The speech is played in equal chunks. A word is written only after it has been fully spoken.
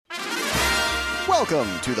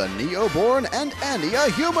Welcome to the Neoborn and Andy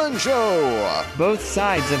a Human Show. Both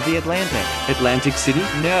sides of the Atlantic. Atlantic City?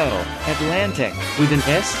 No, Atlantic. With an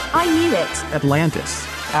S? I knew it. Atlantis.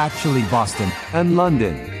 Actually Boston. And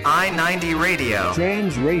London. I-90 Radio.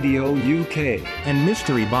 Trans Radio UK. And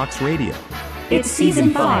Mystery Box Radio. It's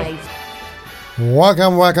season 5.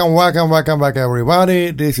 Welcome back,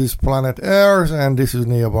 everybody. This is Planet Earth, and this is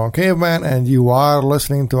Neoborn Caveman, and you are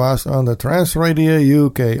listening to us on the Trans Radio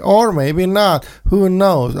UK, or maybe not. Who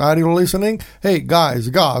knows? Are you listening? Hey, guys,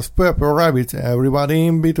 gals, pepper rabbits, everybody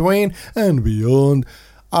in between and beyond.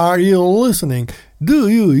 Are you listening? Do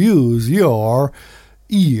you use your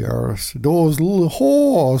ears, those little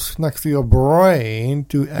holes next to your brain,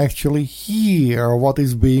 to actually hear what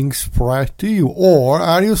is being spread to you? Or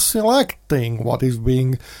are you selecting what is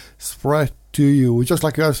being spread to you, just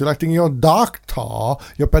like you are selecting your doctor,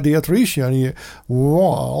 your pediatrician?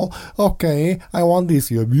 Well, okay, I want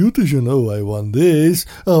this. Your beautician, oh, I want this.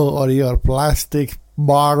 Oh, or your plastic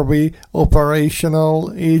Barbie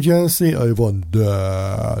operational agency, I want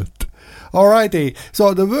that. Alrighty,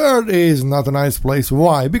 so the world is not a nice place.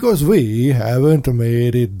 Why? Because we haven't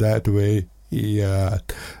made it that way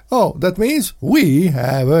yet. Oh, that means we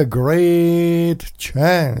have a great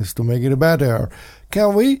chance to make it better.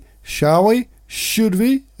 Can we? Shall we? Should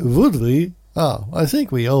we? Would we? Oh, I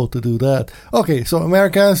think we ought to do that. Okay, so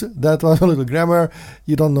Americans, that was a little grammar.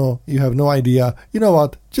 You don't know, you have no idea. You know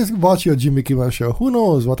what? Just watch your Jimmy Kimmel show. Who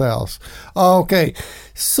knows what else? Okay,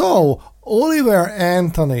 so Oliver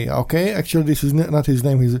Anthony, okay? Actually, this is not his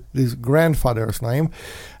name, his grandfather's name.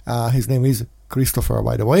 His name is Christopher,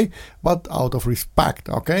 by the way, but out of respect,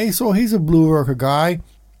 okay? So he's a blue worker guy,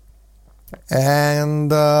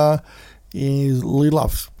 and he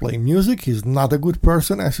loves playing music. He's not a good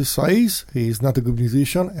person, as he says. He's not a good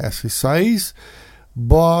musician, as he says,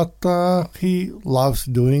 but he loves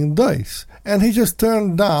doing this. And he just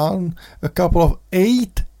turned down a couple of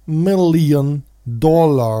 $8 million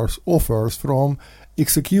offers from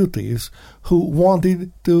executives who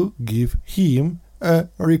wanted to give him a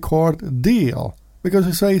record deal, because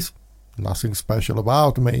he says, nothing special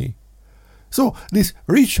about me. So this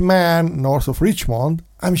rich man north of Richmond,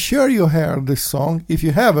 I'm sure you heard this song. If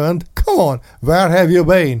you haven't, come on, where have you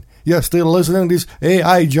been? You're still listening to this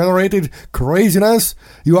AI-generated craziness?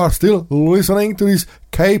 You are still listening to this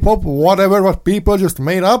K-pop, whatever what people just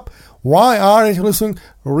made up? Why aren't you listening to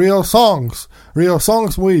real songs? Real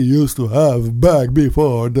songs we used to have back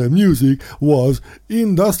before the music was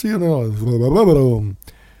industrialized.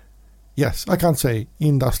 Yes, I can't say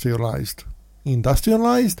industrialized.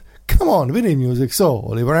 Industrialized? Come on, we need music. So,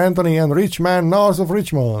 Oliver Anthony and Rich Man North of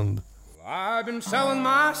Richmond. I've been selling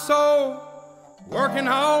my soul, working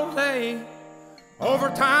all day,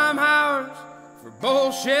 overtime hours for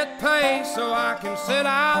bullshit pay, so I can sit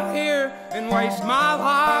out here and waste my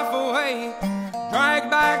life away, drag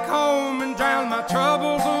back home and drown my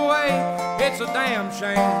troubles away. It's a damn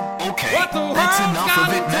shame. Okay, that's enough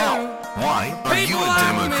of it now. Why are you a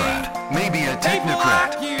Democrat? Maybe a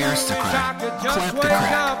technocrat, aristocrat,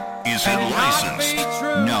 kleptocrat. Is it licensed?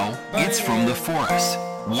 No, it's from the forest.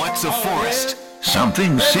 What's a forest?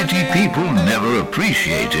 Something city people never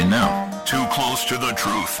appreciate enough. Too close to the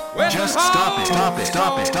truth. Just stop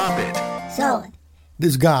it. So,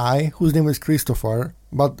 this guy, whose name is Christopher,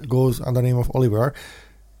 but goes under the name of Oliver,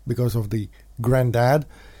 because of the granddad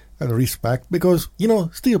and respect, because, you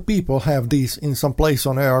know, still people have this in some place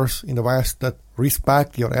on earth in the West, that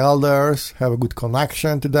respect your elders, have a good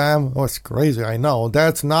connection to them. Oh, it's crazy, I know.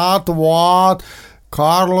 That's not what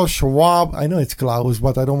Carlos Schwab, I know it's Klaus,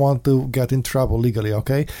 but I don't want to get in trouble legally,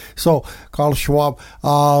 okay? So, Carl Schwab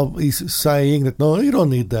is saying that, no, you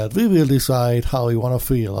don't need that. We will decide how you want to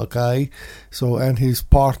feel, okay? So, and his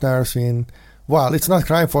partners in, well, it's not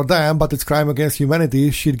crime for them, but it's crime against humanity,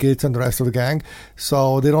 Shitgates and the rest of the gang.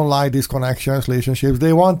 So they don't like these connections, relationships.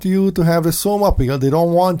 They want you to have the soma appeal. They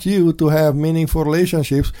don't want you to have meaningful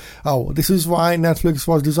relationships. Oh, this is why Netflix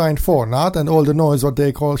was designed for, not? And all the noise what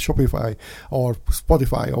they call Shopify or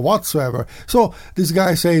Spotify or whatsoever. So this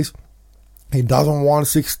guy says he doesn't want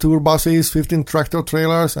 6 tour buses, 15 tractor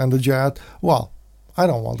trailers, and a jet. Well, I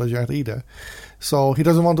don't want a jet either. So he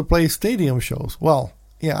doesn't want to play stadium shows. Well,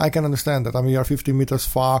 yeah, I can understand that. I mean, you're 50 meters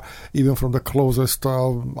far, even from the closest,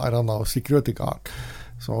 security guard.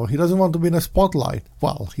 So he doesn't want to be in a spotlight.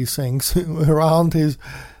 Well, he sings around his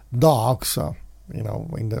dogs,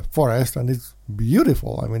 in the forest, and it's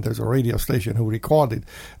beautiful. I mean, there's a radio station who recorded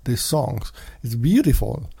these songs. It's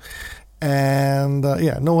beautiful. And,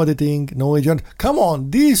 no editing, no agent. Come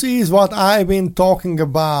on, this is what I've been talking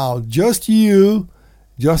about. Just you,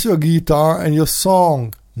 just your guitar and your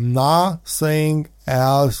song. Nothing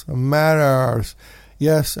else matters.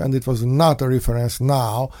 Yes, and it was not a reference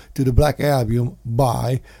now to the Black Album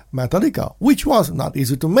by Metallica, which was not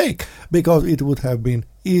easy to make, because it would have been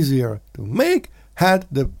easier to make had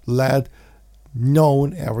the lad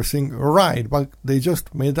known everything right, but they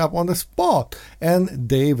just made it up on the spot, and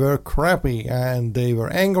they were crappy, and they were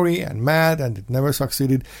angry and mad, and it never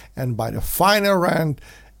succeeded, and by the final round,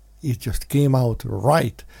 it just came out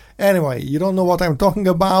right. Anyway, you don't know what I'm talking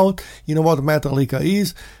about, you know what Metallica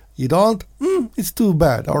is, you don't? It's too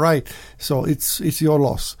bad, alright? So it's your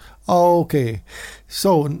loss. Okay,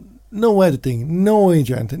 so no editing, no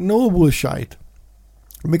agent, no bullshit.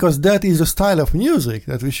 Because that is a style of music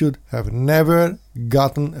that we should have never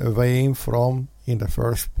gotten away from in the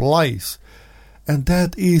first place. And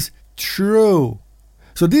that is true.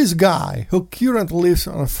 So this guy who currently lives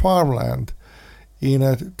on a farmland in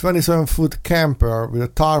a 27-foot camper with a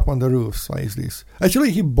tarp on the roof says this.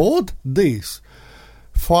 Actually, he bought this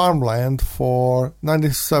farmland for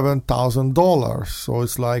 $97,000. So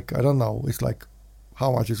it's like, I don't know, it's like,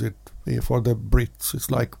 how much is it for the Brits?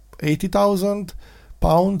 It's like 80,000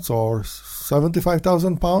 pounds or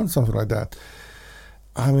 75,000 pounds, something like that.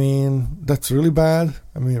 I mean, that's really bad.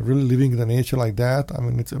 I mean, really living in the nature like that, I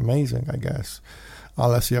mean, it's amazing, I guess.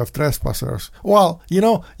 Unless you have trespassers. Well, you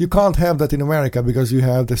know, you can't have that in America because you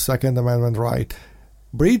have the Second Amendment right.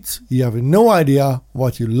 Brits, you have no idea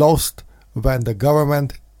what you lost when the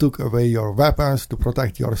government took away your weapons to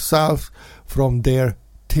protect yourself from their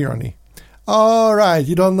tyranny. Alright,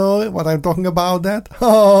 you don't know what I'm talking about that?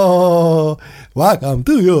 Oh, welcome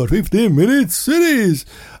to your 15-minute series.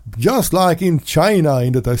 Just like in China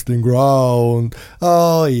in the testing ground.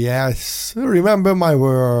 Oh yes, remember my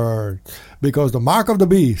word. Because the mark of the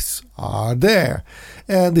beasts are there.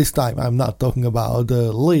 And this time I'm not talking about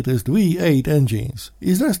the latest V8 engines.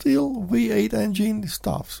 Is there still V8 engine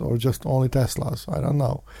stuffs or just only Teslas? I don't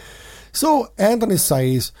know. So Anthony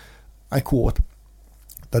says, I quote,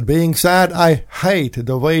 "That being said, I hate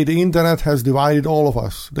the way the internet has divided all of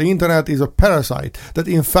us. The internet is a parasite that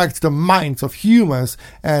infects the minds of humans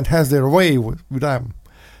and has their way with them.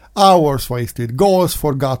 Hours wasted, goals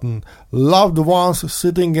forgotten, loved ones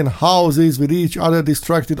sitting in houses with each other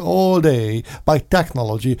distracted all day by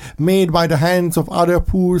technology made by the hands of other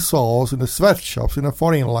poor souls in the sweatshops in a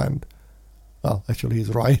foreign land." Well, actually he's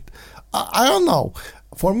right. I don't know.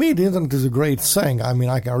 For me, the internet is a great thing. I mean,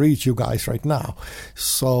 I can reach you guys right now.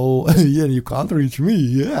 So, yeah, you can't reach me,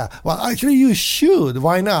 yeah. Well, actually, you should.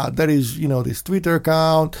 Why not? There is, you know, this Twitter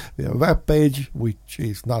account, we have a web page, which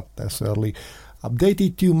is not necessarily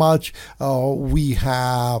updated too much. We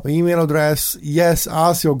have email address. Yes,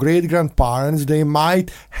 ask your great-grandparents. They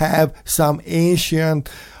might have some ancient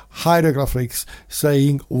hieroglyphics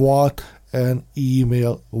saying what an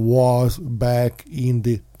email was back in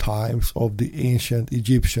the times of the ancient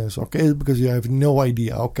Egyptians, okay? Because you have no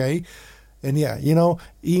idea, okay? And yeah, you know,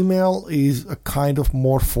 email is a kind of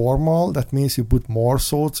more formal. That means you put more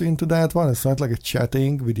thoughts into that one. It's not like a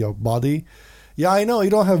chatting with your buddy. Yeah, I know you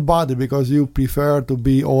don't have body because you prefer to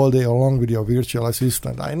be all day long with your virtual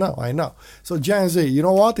assistant. I know. So Gen Z, you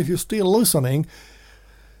know what? If you're still listening,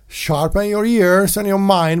 sharpen your ears and your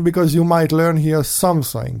mind because you might learn here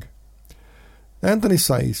something. Anthony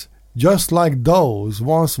says, "Just like those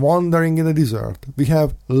once wandering in the desert, we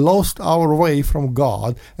have lost our way from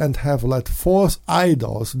God and have let false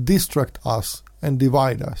idols distract us and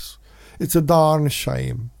divide us. It's a darn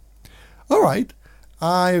shame." All right,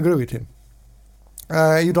 I agree with him.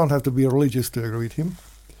 You don't have to be religious to agree with him.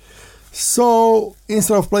 So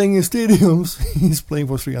instead of playing in stadiums, he's playing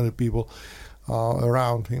for 300 people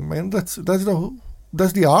around him, and that's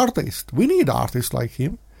the artist. We need artists like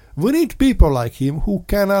him. We need people like him who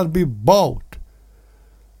cannot be bought.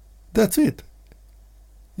 That's it.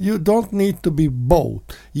 You don't need to be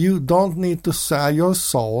bought. You don't need to sell your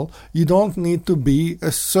soul. You don't need to be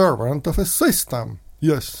a servant of a system.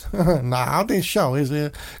 Yes, now this show is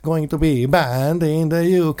going to be banned in the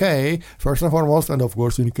UK, first and foremost, and of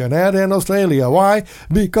course in Canada and Australia. Why?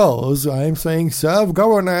 Because I'm saying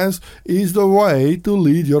self-governance is the way to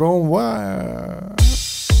lead your own way.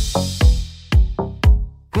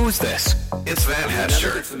 Who's this? It's Van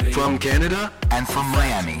Hester from Canada and from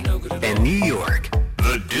Miami and New York.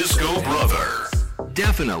 The Disco Brother.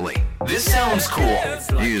 Definitely. This sounds cool.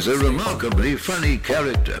 He's a remarkably funny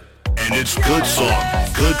character. And it's good song.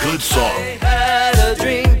 Good song. I had a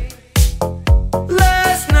dream.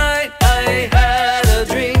 Last night I had a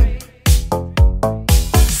dream.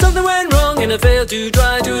 Something went wrong and I failed to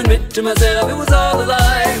try to admit to myself it was all a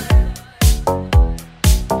lie.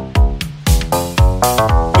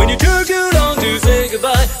 When you took too long to say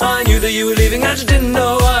goodbye, I knew that you were leaving, I just didn't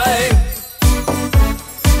know why.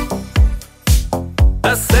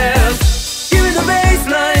 I said, give me the bass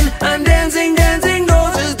line, I'm dancing, dancing,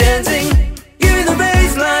 no, just dancing. Give me the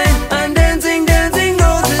bass line, I'm dancing, dancing,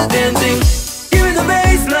 no, just dancing. Give me the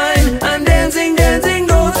bass line, I'm dancing, dancing,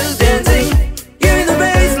 no, just dancing. Give me the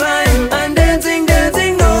bass line, I'm dancing,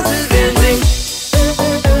 dancing, no, just dancing.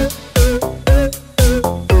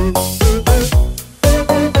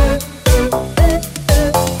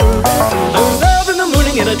 I was up in the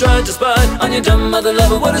morning and I tried to spy on your dumb mother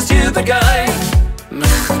lover, what a stupid guy.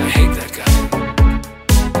 I hate that guy.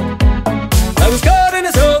 I was caught in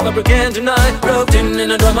his hook, I began tonight. Roped in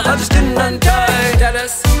a drama, I just didn't untie.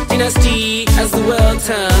 Dallas Dynasty as the world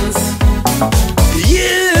turns.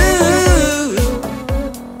 You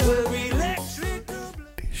were electrical.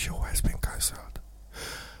 This show has been cancelled.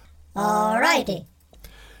 Alrighty.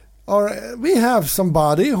 Alright, we have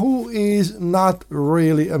somebody who is not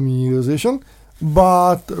really a musician,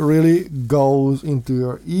 but really goes into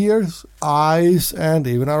your ears, eyes, and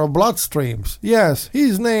even our bloodstreams. Yes,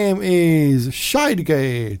 his name is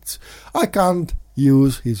Scheidgates. I can't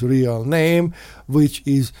use his real name, which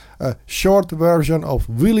is a short version of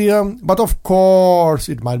William, but of course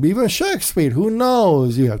it might be even Shakespeare. Who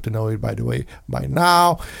knows? You have to know it, by the way, by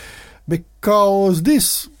now, because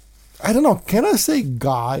this, I don't know, can I say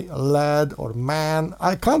guy, lad, or man?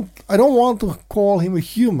 I don't want to call him a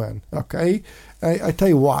human, okay? I tell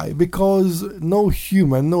you why. Because no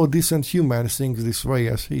human, no decent human thinks this way,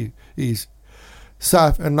 as he is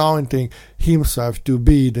self-anointing himself to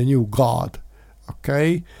be the new God,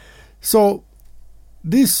 okay? So,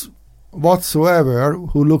 this whatsoever,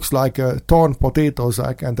 who looks like a torn potato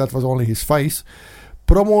sack, and that was only his face,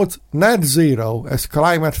 promotes net zero as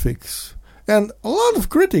climate fix. And a lot of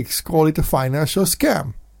critics call it a financial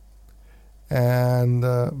scam. And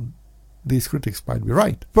these critics might be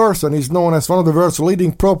right. Person is known as one of the world's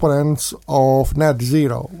leading proponents of net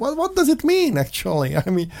zero. Well, what does it mean, actually? I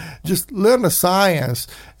mean, just learn the science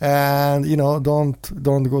and, don't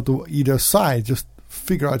go to either side. Just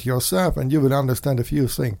figure out yourself and you will understand a few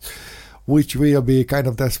things, which will be kind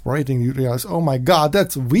of desperating. You realize, oh my God,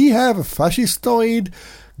 we have a fascistoid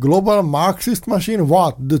global Marxist machine.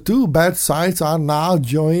 What? The two bad sides are now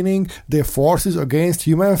joining their forces against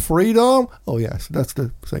human freedom? Oh yes, that's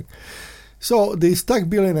the thing. So this tech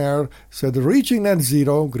billionaire said reaching net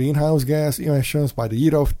zero greenhouse gas emissions by the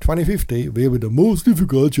year of 2050 will be the most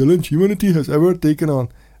difficult challenge humanity has ever taken on.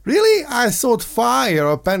 Really? I thought fire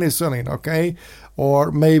or penicillin, okay?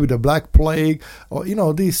 Or maybe the Black Plague, or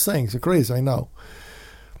these things are crazy, I know.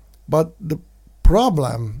 But the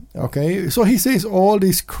problem, okay, so he says all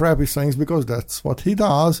these crappy things because that's what he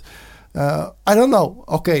does. I don't know.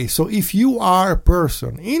 Okay, so if you are a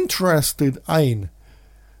person interested in,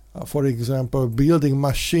 for example, building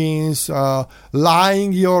machines,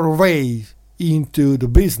 lying your way into the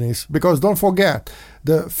business, because don't forget,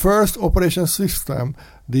 the first operation system,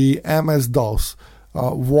 the MS-DOS,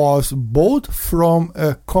 was bought from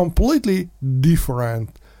a completely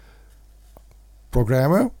different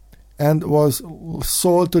programmer and was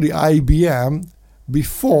sold to the IBM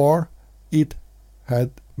before it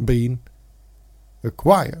had been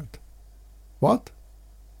acquired. What?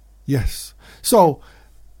 Yes. So,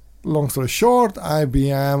 long story short,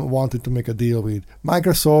 IBM wanted to make a deal with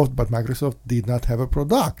Microsoft, but Microsoft did not have a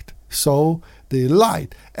product. So they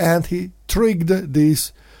lied. And he tricked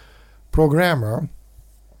this programmer,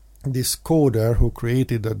 this coder who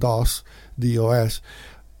created the DOS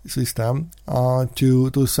system,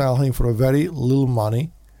 to sell him for a very little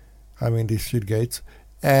money. I mean, this shit Gates.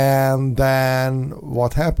 And then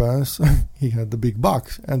what happens? He had the big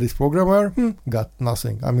bucks, and this programmer got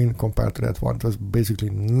nothing. I mean, compared to that one, it was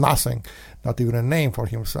basically nothing, not even a name for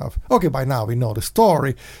himself. Okay, by now we know the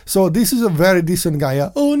story. So this is a very decent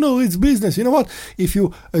guy. Oh no, it's business. You know what? If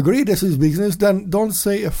you agree this is business, then don't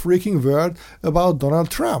say a freaking word about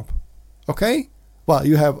Donald Trump. Okay? Well,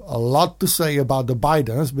 you have a lot to say about the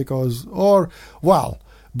Bidens because,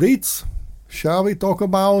 Brits. Shall we talk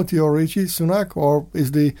about your Rishi Sunak, or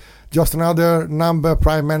is the just another number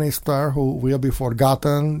prime minister who will be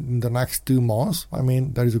forgotten in the next 2 months? I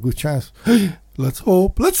mean, there is a good chance. Let's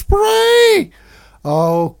hope. Let's pray.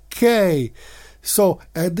 Okay. So,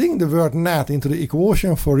 adding the word net into the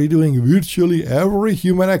equation for redoing virtually every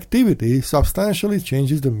human activity substantially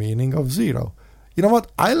changes the meaning of zero. You know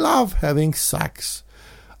what? I love having sex.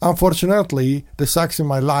 Unfortunately, the sex in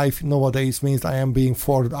my life nowadays means I am being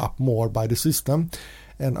forced up more by the system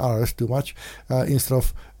and others too much, instead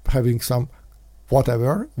of having some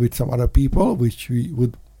whatever with some other people, which we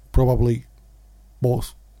would probably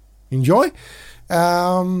both enjoy.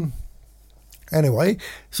 Anyway,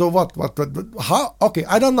 so how, okay,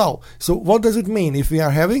 I don't know. So what does it mean if we are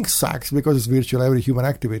having sex, because it's virtually every human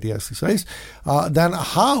activity, as he says, then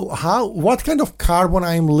what kind of carbon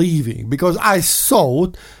I'm leaving? Because I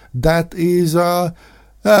thought that is,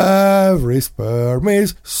 every sperm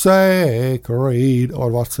is sacred, or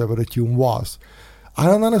whatever the tune was. I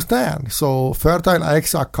don't understand. So fertile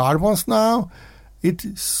eggs are carbons now?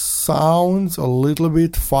 It sounds a little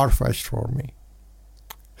bit far-fetched for me.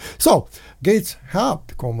 So, Gates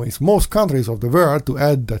helped convince most countries of the world to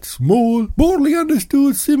add that small, poorly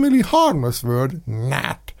understood, seemingly harmless word,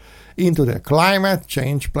 NAT, into their climate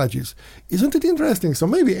change pledges. Isn't it interesting? So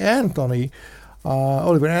maybe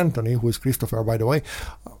Oliver Anthony, who is Christopher, by the way,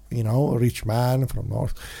 a rich man from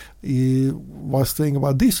North, he was thinking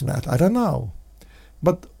about this NAT. I don't know.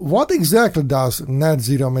 But what exactly does net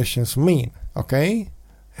zero emissions mean? Okay?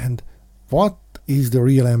 And what is the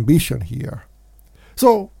real ambition here?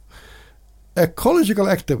 So, ecological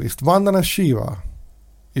activist Vandana Shiva.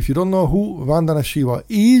 If you don't know who Vandana Shiva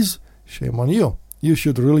is, shame on you. You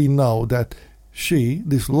should really know that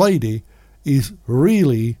this lady, is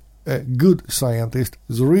really a good scientist,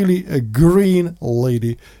 is really a green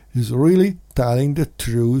lady, is really telling the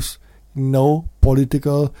truth, no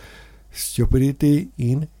political stupidity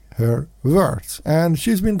in her words. And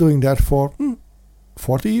she's been doing that for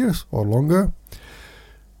 40 years or longer.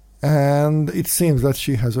 And it seems that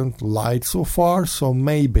she hasn't lied so far, so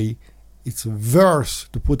maybe it's worse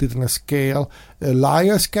to put it in a scale. A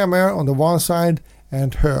liar, scammer on the one side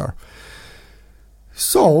and her.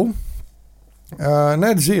 So,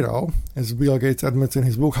 net zero, as Bill Gates admits in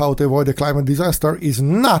his book How to Avoid a Climate Disaster, is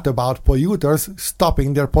not about polluters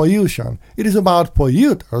stopping their pollution. It is about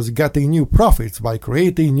polluters getting new profits by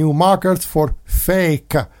creating new markets for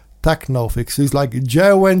fake techno fixes like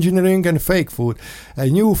geoengineering and fake food,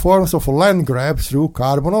 and new forms of land grab through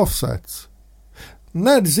carbon offsets.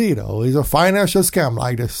 Net zero is a financial scam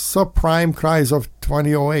like the subprime crisis of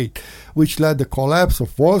 2008, which led the collapse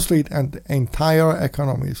of Wall Street and entire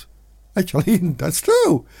economies. Actually, that's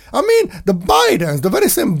true. I mean, the Bidens, the very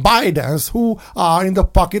same Bidens who are in the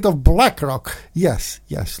pocket of BlackRock. Yes,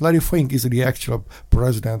 Larry Fink is the actual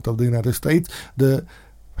president of the United States, the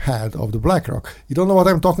head of the BlackRock. You don't know what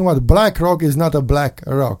I'm talking about. BlackRock is not a black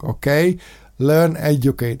rock, okay? Learn,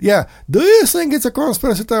 educate. Yeah, do you think it's a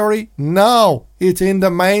conspiracy theory? No, it's in the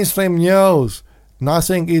mainstream news.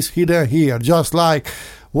 Nothing is hidden here. Just like,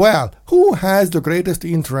 well, who has the greatest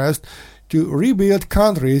interest to rebuild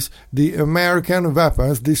countries the American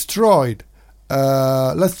weapons destroyed?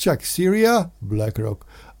 Let's check. Syria, BlackRock.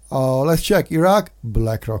 Let's check Iraq,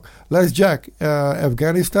 BlackRock. Let's check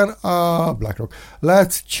Afghanistan, BlackRock.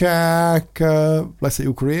 Let's check, let's say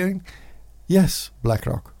Ukraine. Yes,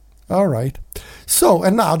 BlackRock. All right. So,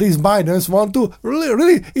 and now these Bidens want to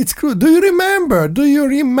really, it's cruel. Do you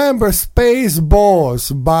remember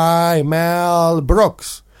Spaceballs by Mel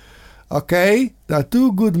Brooks? Okay, there are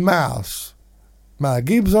two good Mels, Mel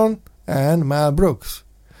Gibson and Mel Brooks.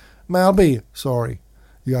 Mel B, sorry,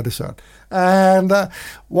 you got to start. And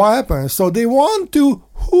what happens? So they want to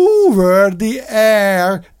hoover the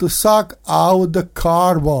air to suck out the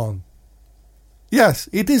carbon. Yes,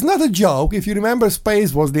 it is not a joke. If you remember,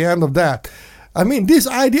 space was the end of that. I mean, this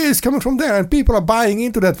idea is coming from there, and people are buying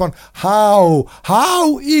into that one.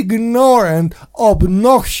 How ignorant,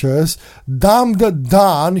 obnoxious, dumbed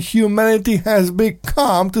down humanity has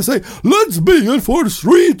become to say, let's build for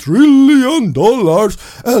 $3 trillion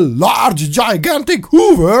a large, gigantic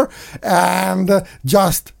Hoover and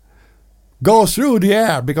just go through the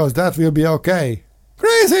air because that will be okay.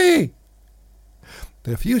 Crazy!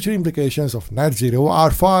 The future implications of net zero are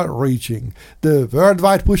far-reaching. The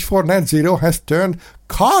worldwide push for net zero has turned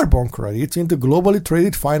carbon credits into globally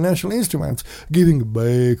traded financial instruments, giving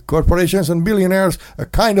big corporations and billionaires a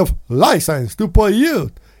kind of license to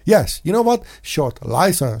pollute. Yes, you know what? Short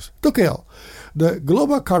license to kill. The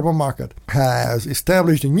global carbon market has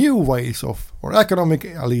established new ways for economic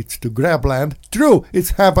elites to grab land. True, it's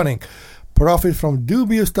happening. Profit from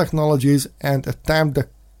dubious technologies and attempt the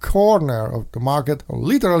corner of the market on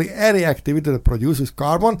literally any activity that produces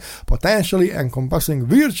carbon, potentially encompassing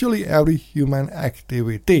virtually every human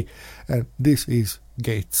activity. And this is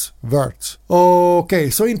Gates' words. Okay,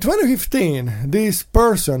 so in 2015, this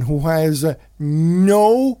person who has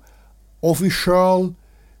no official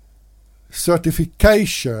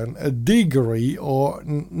certification, a degree, or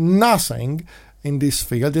nothing in this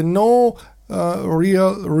field, and no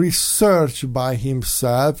real research by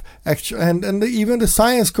himself, and even the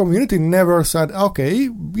science community never said, okay,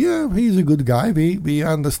 yeah, he's a good guy, we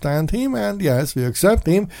understand him, and yes, we accept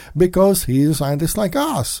him because he's a scientist like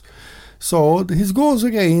us. So this goes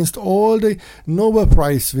against all the Nobel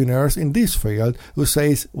Prize winners in this field who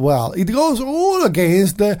says, well, it goes all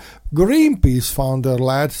against the Greenpeace founder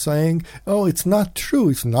lad saying, oh, it's not true,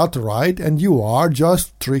 it's not right, and you are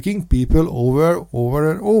just tricking people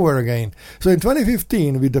over and over again. So in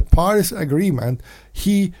 2015, with the Paris Agreement,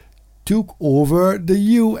 he took over the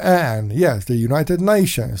UN, yes, the United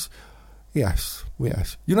Nations. Yes,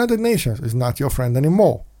 United Nations is not your friend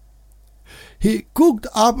anymore. He cooked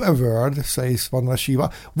up a word, says Vandana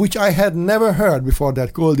Shiva, which I had never heard before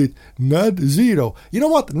that, called it net zero. You know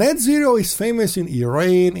what? Net zero is famous in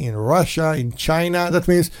Iran, in Russia, in China. That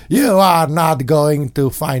means you are not going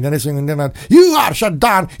to find anything on the internet. You are shut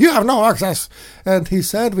down. You have no access. And he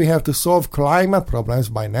said we have to solve climate problems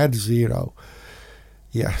by net zero.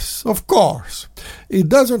 Yes, of course. It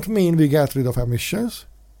doesn't mean we get rid of emissions.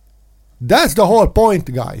 That's the whole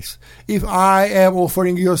point, guys. If I am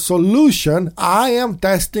offering you a solution, I am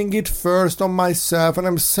testing it first on myself and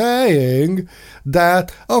I'm saying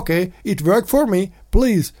that, okay, it worked for me.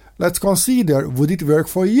 Please, let's consider, would it work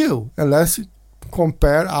for you? And let's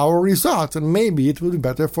compare our results and maybe it will be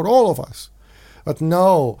better for all of us. But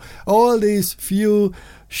no, all these few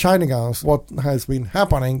shenanigans, what has been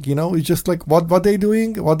happening, it's just like what they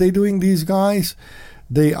doing? What they doing, these guys?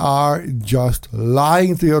 They are just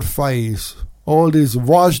lying to your face. All these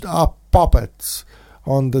washed up puppets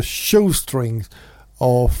on the shoestrings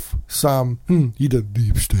of some either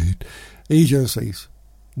deep state agencies.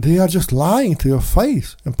 They are just lying to your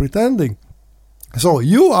face and pretending. So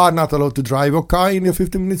you are not allowed to drive your car in your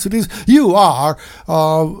 15-minute cities. You are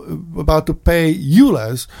about to pay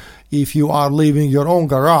ULEZ if you are leaving your own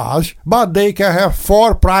garage, but they can have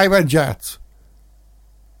 4 private jets.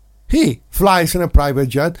 He flies in a private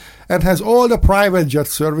jet and has all the private jet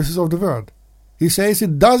services of the world. He says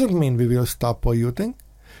it doesn't mean we will stop polluting.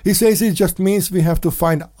 He says it just means we have to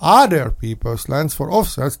find other people's lands for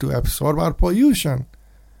offsets to absorb our pollution.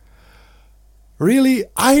 Really,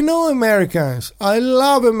 I know Americans. I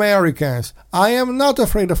love Americans. I am not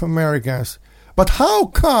afraid of Americans. But how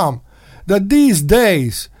come that these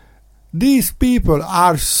days, these people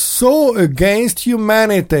are so against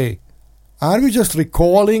humanity? Are we just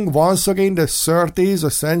recalling once again the 30s, a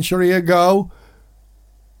century ago,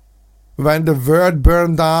 when the world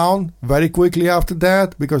burned down very quickly after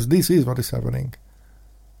that? Because this is what is happening.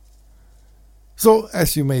 So,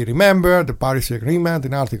 as you may remember, the Paris Agreement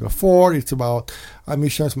in Article 4, it's about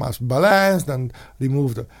emissions must be balanced and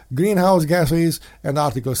remove the greenhouse gases, and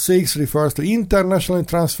Article 6 refers to internationally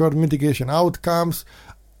transferred mitigation outcomes.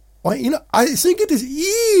 Well, I think it is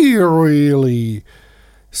eerily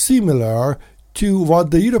similar to what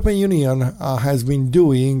the European Union has been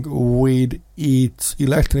doing with its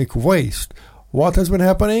electronic waste. What has been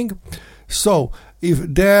happening? So, if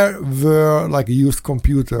there were like used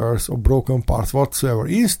computers or broken parts whatsoever,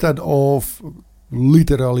 instead of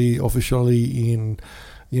literally, officially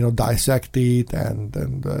dissect it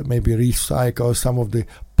and maybe recycle some of the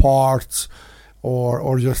parts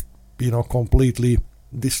or just, completely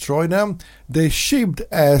destroy them, they shipped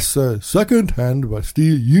as second-hand but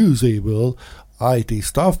still usable IT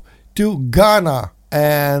stuff to Ghana.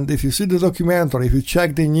 And if you see the documentary, if you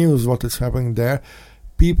check the news, what is happening there,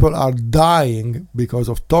 people are dying because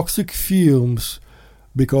of toxic fumes,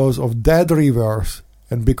 because of dead rivers,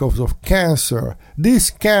 and because of cancer. This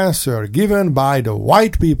cancer given by the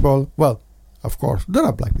white people, well, of course, there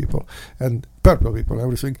are black people and purple people,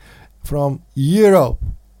 everything, from Europe.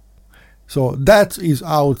 So that is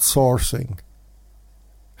outsourcing.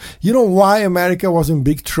 You know why America was in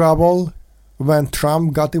big trouble when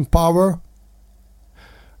Trump got in power?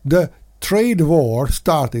 The trade war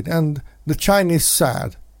started and the Chinese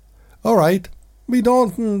said, all right, we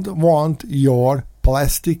don't want your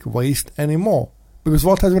plastic waste anymore. Because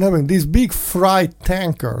what has been happening? These big freight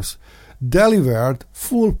tankers delivered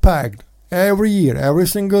full packed every year, every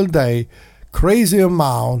single day, crazy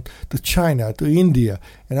amount to China, to India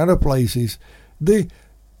and other places. The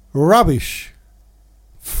rubbish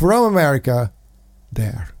from America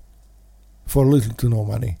there for little to no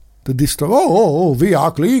money to destroy. We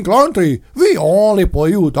are clean country. We only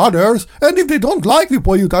pollute others, and if they don't like we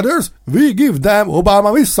pollute others, we give them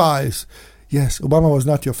Obama missiles. Yes, Obama was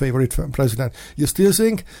not your favorite president. You still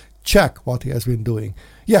think? Check what he has been doing.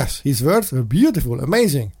 Yes, his words are beautiful,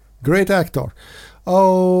 amazing, great actor.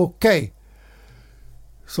 Okay.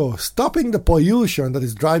 So, stopping the pollution that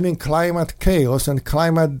is driving climate chaos and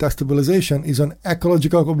climate destabilization is an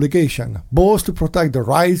ecological obligation, both to protect the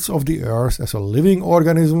rights of the earth as a living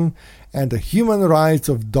organism and the human rights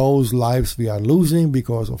of those lives we are losing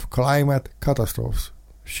because of climate catastrophes,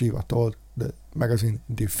 Shiva told the magazine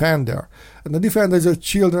Defender. And the Defender is a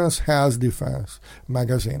children's health defense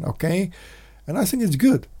magazine, okay? And I think it's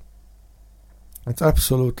good. It's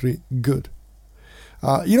absolutely good.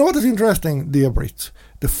 You know what is interesting, dear Brits?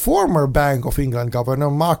 The former Bank of England Governor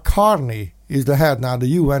Mark Carney is the head now of the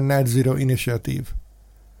UN Net Zero Initiative,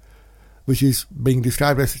 which is being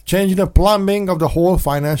described as changing the plumbing of the whole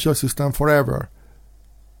financial system forever.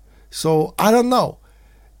 So, I don't know.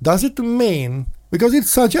 Does it mean, because it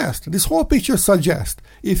suggests, this whole picture suggests,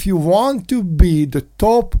 if you want to be the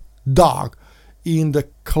top dog in the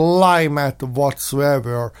climate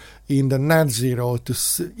whatsoever, in the net zero,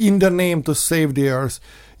 in the name to save the earth,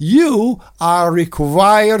 you are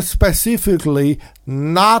required specifically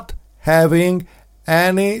not having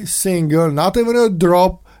any single, not even a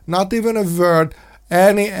drop, not even a word,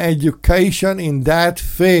 any education in that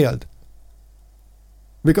field.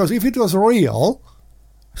 Because if it was real,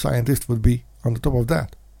 scientists would be on the top of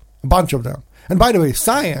that. A bunch of them. And by the way,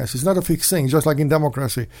 science is not a fixed thing, just like in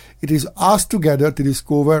democracy. It is us together to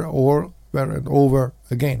discover over and over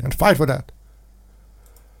again. And fight for that.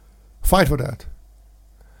 Fight for that.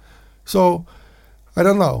 So, I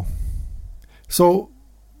don't know. So,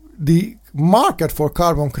 the market for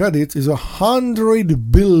carbon credits is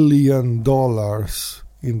 $100 billion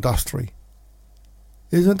industry.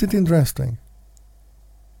 Isn't it interesting?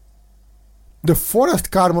 The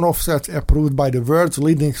forest carbon offsets approved by the world's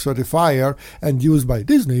leading certifier and used by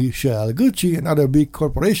Disney, Shell, Gucci and other big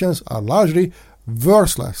corporations are largely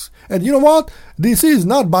worthless. And you know what? This is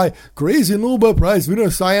not by crazy Nobel Prize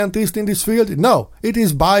winner scientists in this field. No, it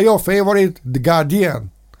is by your favorite The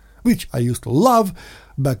Guardian, which I used to love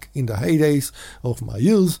back in the heydays of my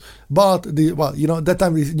youth. But that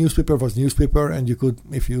time the newspaper was newspaper, and you could,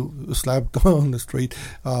 if you slept on the street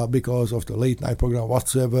because of the late night program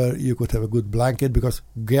whatsoever, you could have a good blanket because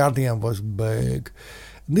Guardian was big.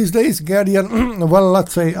 These days, Guardian, well,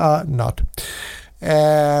 let's say not.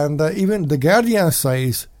 And even the Guardian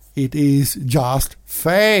says it is just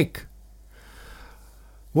fake.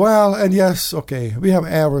 Well, and yes, okay, we have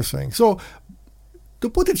everything. So, to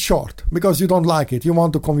put it short, because you don't like it, you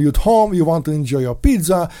want to commute home, you want to enjoy your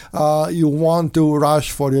pizza, you want to rush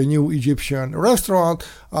for your new Egyptian restaurant.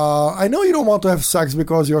 I know you don't want to have sex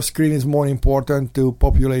because your screen is more important to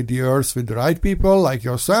populate the earth with the right people like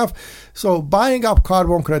yourself. So buying up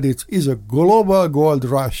carbon credits is a global gold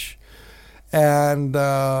rush. And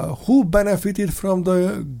who benefited from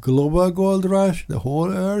the global gold rush? The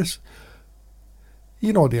whole earth?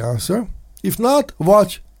 You know the answer. If not,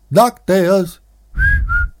 watch DuckTales.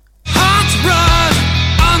 Hot rod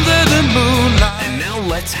under the moonlight. And now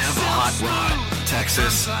let's have a hot rod.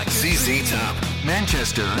 Texas, ZZ Top.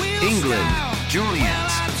 Manchester, England,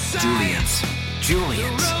 Julian's.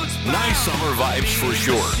 Nice summer vibes for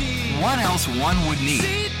sure. What else one would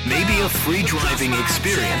need? Maybe a free driving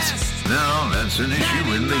experience. No, that's an issue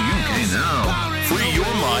in the UK now. Free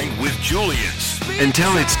your mind with Julian's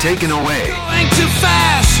until it's taken away. Going too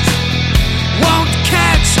fast, won't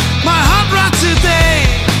catch my hot rod today.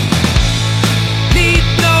 Need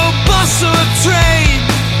no bus or train,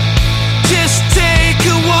 just take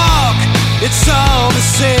a walk, it's all the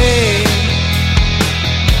same.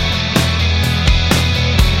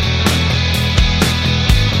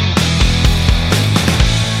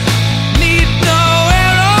 Need no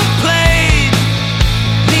aeroplane,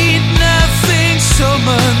 need nothing so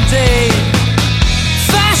mundane.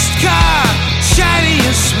 Fast car, shiny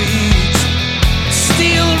and sweet,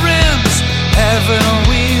 steel rims, heaven on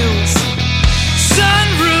wheels.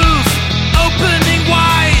 Sunroof, opening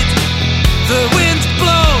wide, the wind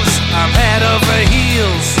blows, I'm head over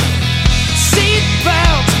heels. Seat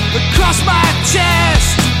belt across my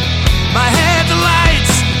chest, my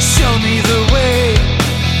headlights show me the way.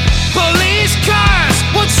 Police cars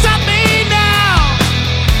won't stop me now,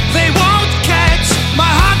 they won't catch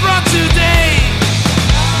my hot rod today.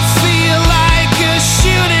 Feel like a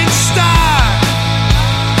shooting star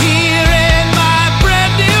here in my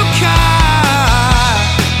brand new car.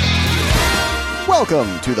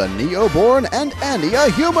 Welcome to the Neo-Born and Andy a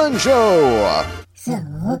Human Show. So,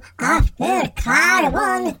 after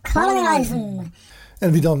carbon colonialism.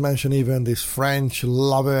 And we don't mention even this French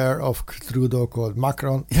lover of Trudeau called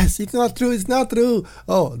Macron. Yes, it's not true.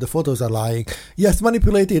 Oh, the photos are lying. Yes,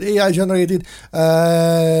 manipulated, AI generated.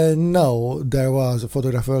 No, there was a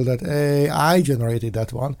photographer that AI generated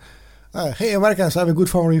that one. Hey, Americans, I have a good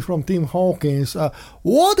summary from Tim Hawkins.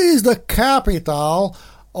 What is the capital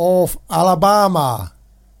of Alabama?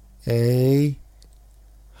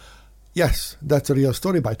 Yes, that's a real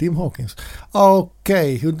story by Tim Hawkins.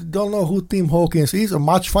 Okay, you don't know who Tim Hawkins is? A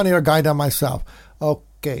much funnier guy than myself.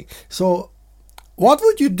 Okay, so what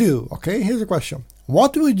would you do? Okay, here's a question.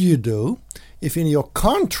 What would you do if in your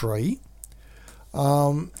country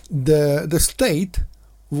the state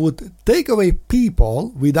would take away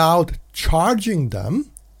people without charging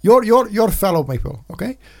them, your fellow people,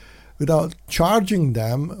 okay? Without charging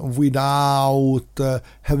them, without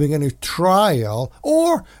having any trial,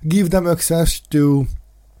 or give them access to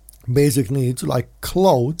basic needs like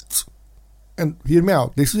clothes. And hear me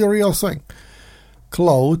out, this is a real thing.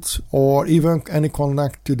 Clothes, or even any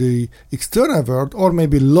connect to the external world, or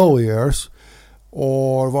maybe lawyers,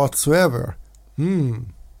 or whatsoever.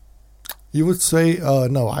 You would say,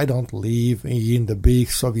 no, I don't live in the big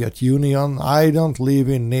Soviet Union. I don't live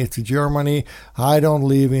in Nazi Germany. I don't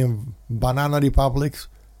live in banana republics.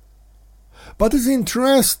 But it's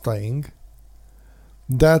interesting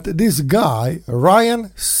that this guy,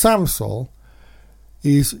 Ryan Samsel,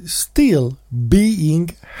 is still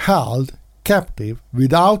being held captive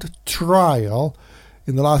without trial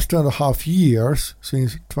in the last 2.5 years,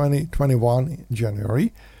 since 2021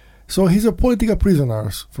 January. So he's a political prisoner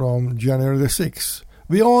from January the 6th.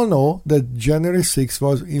 We all know that January 6th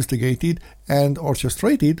was instigated and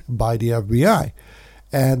orchestrated by the FBI.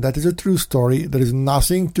 And that is a true story. There is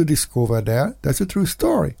nothing to discover there. That's a true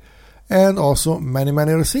story. And also many,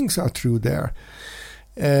 many other things are true there.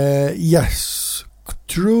 Yes,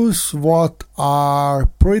 truths what are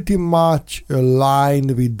pretty much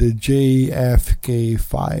aligned with the JFK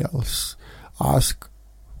files. Ask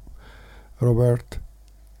Robert,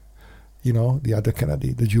 the other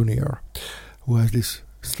Kennedy, the junior, who has this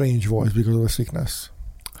strange voice because of a sickness.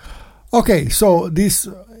 Okay, so this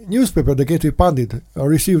newspaper, the Gateway Pundit,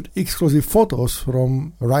 received exclusive photos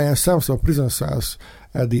from Ryan Samsel prison cells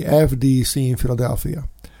at the FDC in Philadelphia.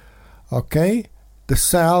 Okay, the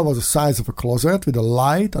cell was the size of a closet with a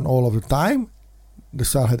light on all of the time. The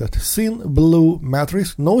cell had a thin blue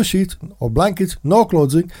mattress, no sheets or blankets, no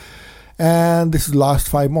clothing, and this is the last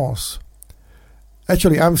 5 months.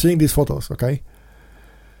 Actually, I'm seeing these photos, okay?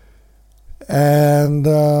 And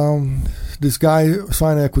this guy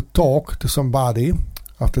finally could talk to somebody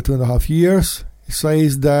after 2.5 years. He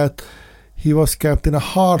says that he was kept in a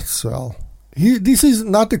hard cell. This is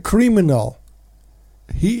not a criminal.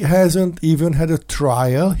 He hasn't even had a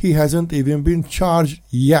trial. He hasn't even been charged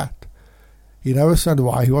yet. He never said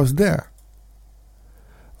why he was there.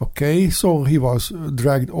 Okay, so he was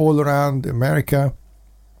dragged all around America.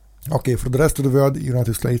 Okay, for the rest of the world,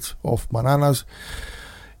 United States of bananas.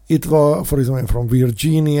 It was, for example, from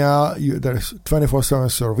Virginia, there's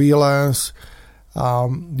 24/7 surveillance.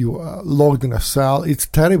 You are locked in a cell. It's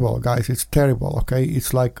terrible, guys. It's terrible, okay?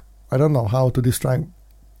 It's like, I don't know how to describe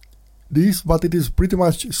this, but it is pretty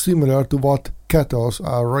much similar to what cattle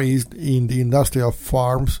are raised in the industrial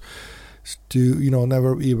farms to,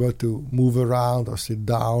 never be able to move around or sit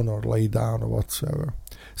down or lay down or whatsoever.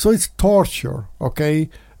 So it's torture, okay?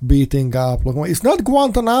 Beating up. It's not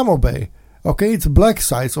Guantanamo Bay, okay? It's black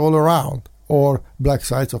sites all around, or black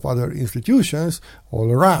sites of other institutions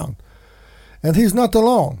all around. And he's not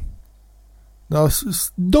alone.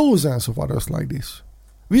 There's dozens of others like this.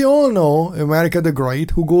 We all know America the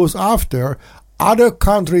Great, who goes after other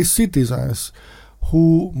countries' citizens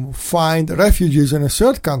who find refugees in a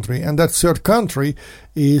third country, and that third country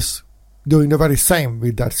is doing the very same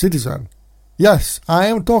with that citizen. Yes, I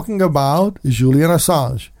am talking about Julian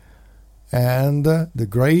Assange and the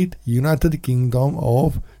great United Kingdom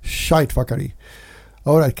of shitefuckery.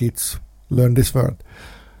 Alright, kids, learn this word.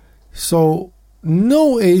 So,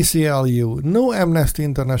 no ACLU, no Amnesty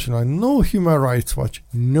International, no Human Rights Watch,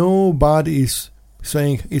 nobody is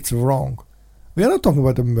saying it's wrong. We are not talking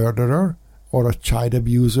about a murderer or a child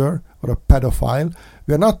abuser or a pedophile.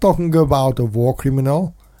 We are not talking about a war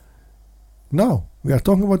criminal. No, we are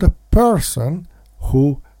talking about a person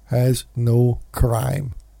who has no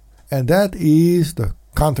crime. And that is the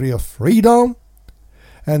country of freedom.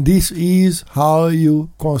 And this is how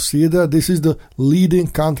you consider this is the leading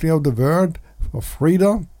country of the world for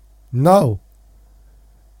freedom? No.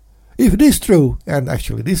 If this is true, and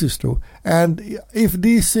actually this is true, and if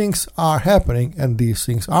these things are happening, and these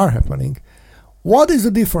things are happening, what is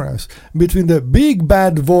the difference between the big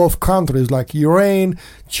bad wolf countries like Iran,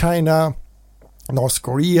 China, North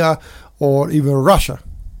Korea, or even Russia,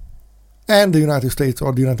 and the United States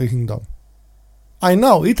or the United Kingdom? I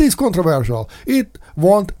know it is controversial. It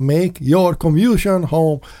won't make your commute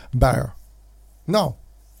home better. No.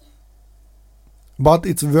 But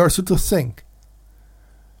it's worth it to think.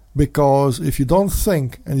 Because if you don't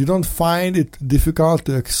think and you don't find it difficult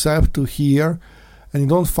to accept, to hear, and you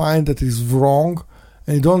don't find that it's wrong,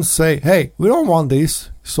 and you don't say, hey, we don't want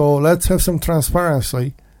this, so let's have some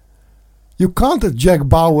transparency, You can't Jack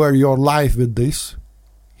Bauer your life with this.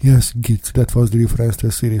 Yes, Gits, that was the reference to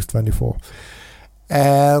Series 24.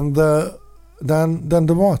 And then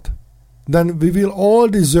the what? Then we will all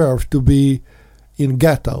deserve to be in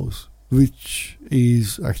ghettos, which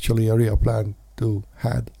is actually a real plan to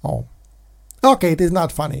head home. Okay, it is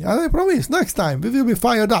not funny. I promise, next time we will be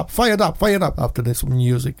fired up after this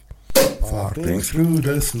music. Farting through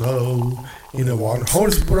the snow in a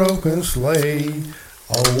one-horse broken sleigh.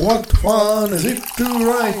 Oh, what fun is it to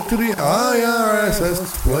ride to the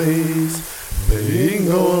IRS's place,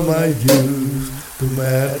 paying all my dues to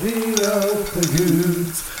marry out the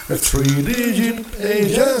goods at 3-digit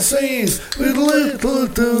agencies with little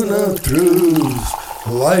to no truths.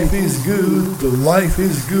 Life is good, life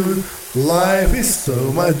is good, life is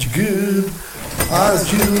so much good. Ask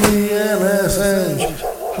Julian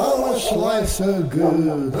Assange, how much life's so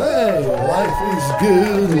good? Hey, life is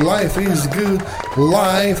good, life is good,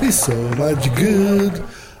 life is so much good.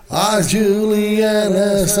 Ask Julian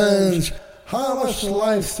Assange, how much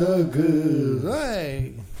life's so good?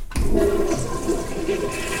 Hey.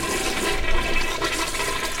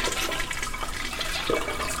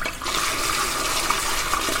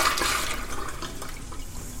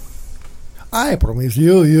 I promise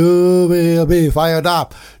you, you will be fired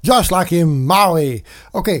up, just like in Maui.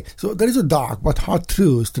 Okay, so there is a dark but hard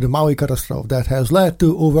truth to the Maui catastrophe that has led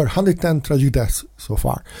to over 110 tragic deaths so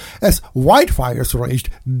far. As wildfires raged,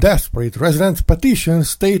 desperate residents petitioned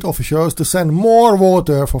state officials to send more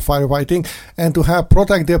water for firefighting and to help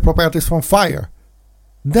protect their properties from fire.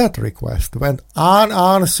 That request went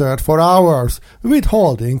unanswered for hours,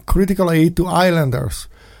 withholding critical aid to islanders.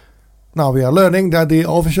 Now we are learning that the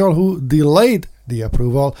official who delayed the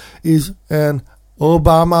approval is an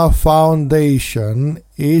Obama Foundation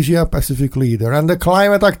Asia Pacific leader and a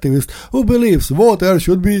climate activist who believes water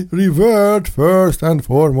should be revered first and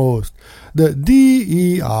foremost. The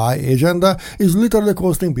DEI agenda is literally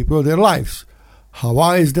costing people their lives.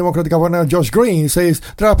 Hawaii's Democratic Governor Josh Green says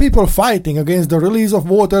there are people fighting against the release of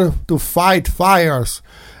water to fight fires,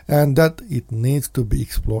 and that it needs to be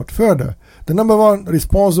explored further. The number one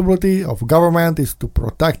responsibility of government is to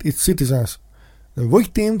protect its citizens. The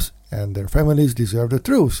victims and their families deserve the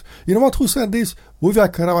truth. You know what? Who said this?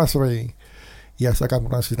 Vivek Ramaswamy. Yes, I can't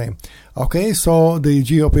pronounce his name. Okay, so the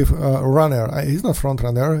GOP runner, he's not front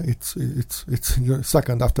runner. It's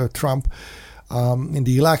second after Trump in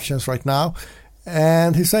the elections right now,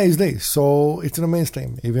 and he says this. So it's in the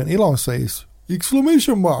mainstream. Even Elon says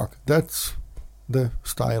exclamation mark. That's the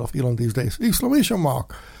style of Elon these days. Exclamation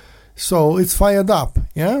mark. So it's fired up,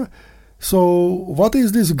 yeah? So what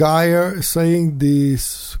is this guy saying,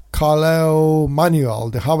 this Kaleo Manuel,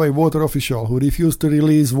 the Hawaii water official who refused to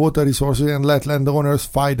release water resources and let landowners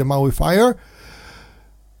fight the Maui fire?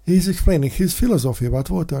 He's explaining his philosophy about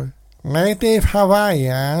water. Native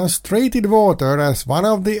Hawaiians treated water as one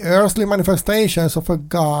of the earthly manifestations of a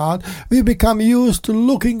god. We become used to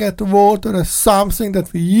looking at water as something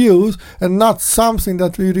that we use and not something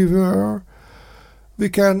that we revere. We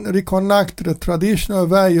can reconnect to the traditional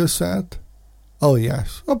value set. Oh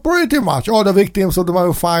yes, pretty much all the victims of the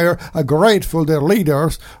Maui fire are grateful their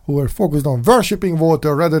leaders who were focused on worshipping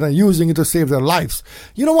water rather than using it to save their lives.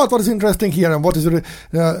 You know what is interesting here, and what is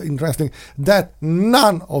interesting? That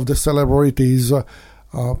none of the celebrities'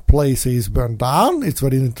 places burned down. It's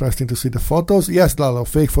very interesting to see the photos. Yes, there are a lot of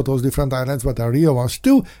fake photos, different islands, but there are real ones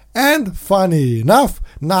too. And funny enough,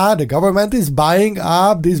 now the government is buying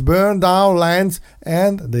up these burned down lands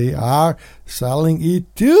and they are selling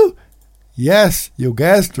it too. Yes, you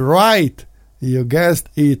guessed right. You guessed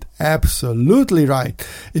it absolutely right.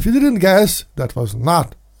 If you didn't guess, that was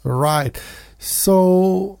not right.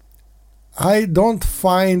 So I don't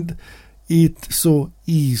find it so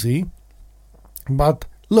easy. But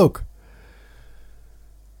look,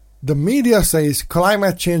 the media says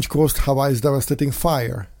climate change caused Hawaii's devastating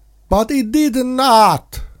fire. But it did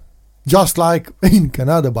not. Just like in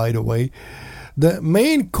Canada, by the way. The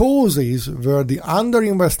main causes were the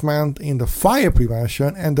underinvestment in the fire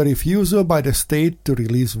prevention and the refusal by the state to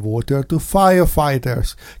release water to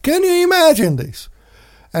firefighters. Can you imagine this?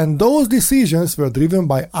 And those decisions were driven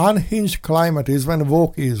by unhinged climatism and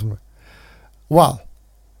wokeism. Well,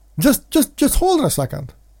 just hold on a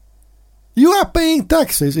second. You are paying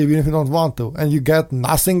taxes even if you don't want to, and you get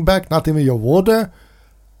nothing back, not even your water.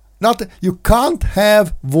 You can't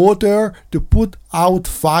have water to put out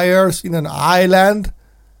fires in an island.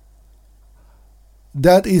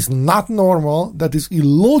 That is not normal. That is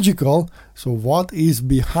illogical. So what is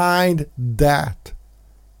behind that?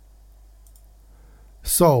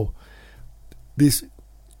 So, this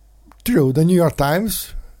through the New York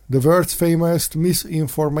Times, the world's famous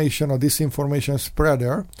misinformation or disinformation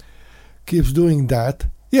spreader, keeps doing that.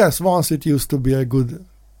 Yes, once it used to be a good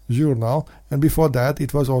journal, and before that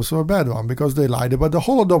it was also a bad one because they lied about the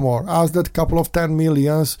Holodomor, as that couple of 10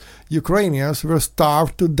 million Ukrainians were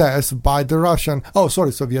starved to death by the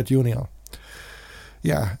Soviet Union.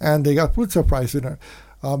 Yeah, and they got Pulitzer Prize winner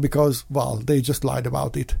because, well, they just lied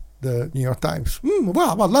about it, the New York Times.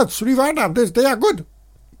 Well, let's revert them. They are good.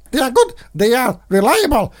 They are good. They are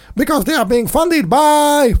reliable because they are being funded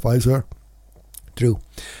by Pfizer. True.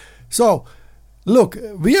 So, look,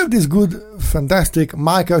 we have this good, fantastic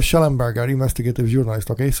Michael Schellenberger, investigative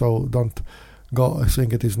journalist, okay? So don't go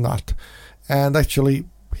saying it is not. And actually,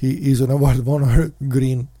 he is an award-winner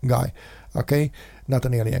green guy, okay? Not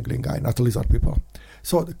an alien green guy, not a lizard people.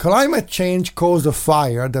 So climate change caused a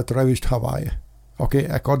fire that ravaged Hawaii, okay?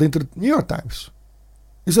 According to the New York Times.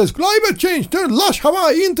 It says, climate change turned lush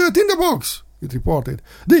Hawaii into a tinderbox. It reported.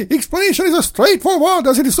 The explanation is as straightforward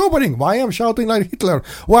as it is sobering. Why am I shouting like Hitler?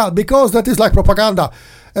 Well, because that is like propaganda.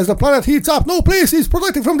 As the planet heats up, no place is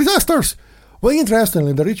protected from disasters. Well,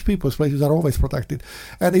 interestingly, the rich people's places are always protected.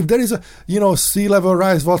 And if there is a, sea level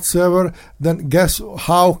rise whatsoever, then guess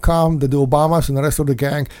how come that the Obamas and the rest of the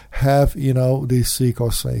gang have, these sea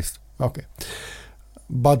coast saved. Okay.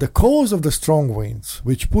 But the cause of the strong winds,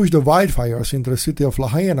 which pushed the wildfires into the city of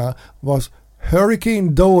Lahaina, was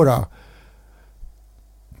Hurricane Dora.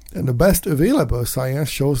 And the best available science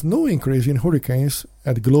shows no increase in hurricanes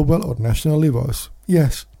at global or national levels.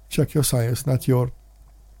 Yes, check your science, not your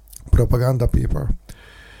propaganda paper.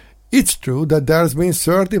 It's true that there's been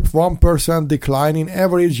 31% decline in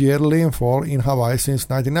average yearly rainfall in Hawaii since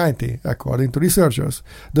 1990, according to researchers.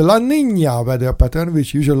 The La Niña weather pattern,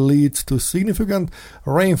 which usually leads to significant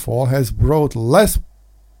rainfall, has brought less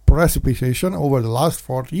precipitation over the last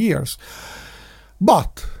 40 years.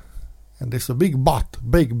 But, and this is a big but,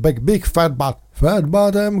 big fat but, fat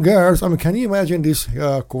bottom girls. I mean, can you imagine this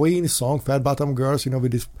Queen song, Fat Bottom Girls,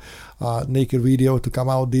 with this naked video to come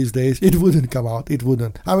out these days? It wouldn't come out. It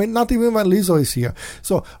wouldn't. I mean, not even when Lizzo is here.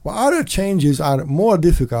 So, other changes are more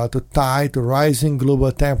difficult to tie to rising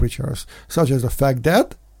global temperatures, such as the fact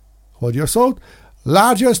that, hold your thought,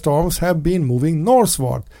 larger storms have been moving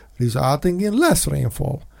northward, resulting in less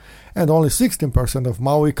rainfall. And only 16% of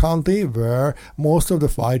Maui County, where most of the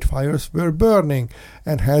wildfires were burning,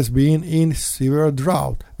 and has been in severe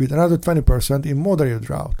drought, with another 20% in moderate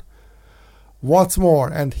drought. What's more,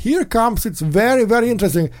 and here comes, it's very, very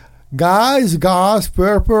interesting. Guys, gals,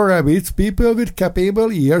 purple rabbits, people with capable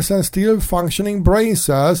ears and still functioning brain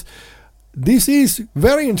cells. This is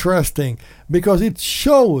very interesting because it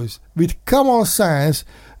shows with common sense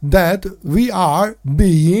that we are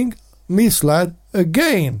being misled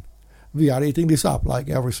again. We are eating this up like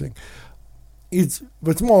everything.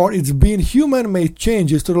 What's more, it's been human-made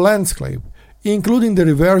changes to the landscape, including the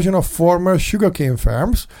reversion of former sugarcane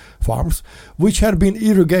farms, which had been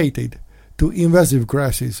irrigated, to invasive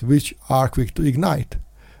grasses, which are quick to ignite.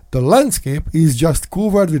 The landscape is just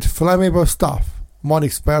covered with flammable stuff, one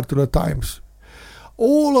expert to the Times.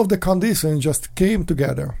 All of the conditions just came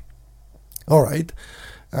together. All right,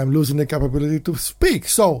 I'm losing the capability to speak,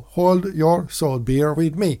 so hold your thought, bear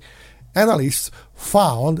with me. Analysts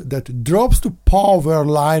found that drops to power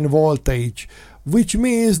line voltage, which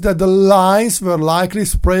means that the lines were likely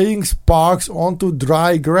spraying sparks onto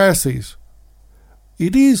dry grasses.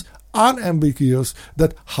 It is unambiguous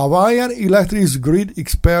that Hawaiian Electric's grid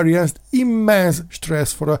experienced immense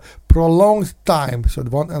stress for a prolonged time, said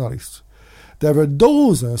one analyst. There were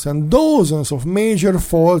dozens and dozens of major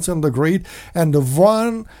faults on the grid, and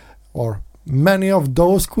one or many of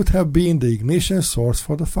those could have been the ignition source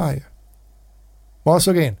for the fire. Once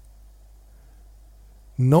again,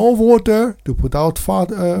 no water to put out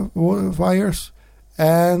fires,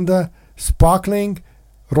 and sparkling,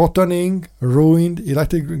 rotting, ruined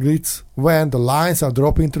electric grids when the lines are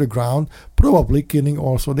dropping to the ground, probably killing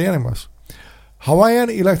also the animals.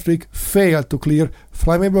 Hawaiian Electric failed to clear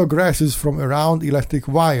flammable grasses from around electric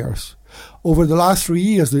wires. Over the last 3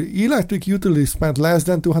 years, the electric utility spent less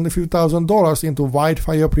than $250,000 into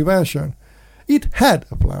wildfire prevention. It had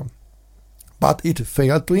a plan, but it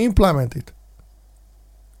failed to implement it.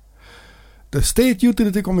 The State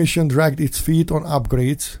Utility Commission dragged its feet on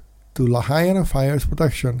upgrades to Lahaina Fires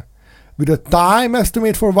Protection, with a time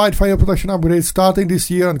estimate for wildfire protection upgrades starting this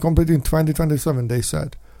year and completing in 2027, they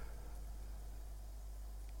said.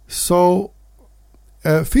 So,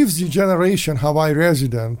 a fifth-generation Hawaii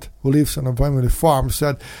resident who lives on a family farm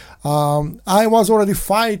said, I was already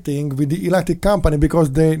fighting with the electric company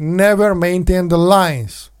because they never maintained the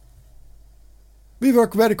lines. We were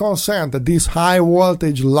very concerned that these high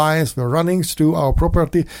voltage lines were running through our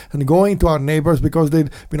property and going to our neighbors because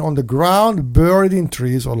they'd been on the ground, buried in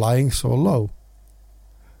trees, or lying so low.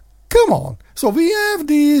 Come on. So we have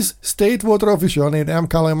these state water official named M.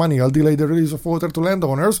 Kalemaniel delayed the release of water to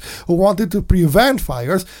landowners who wanted to prevent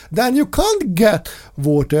fires. Then you can't get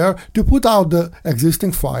water to put out the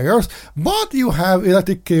existing fires, but you have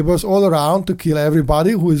electric cables all around to kill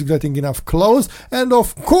everybody who is getting enough close, and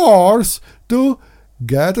of course to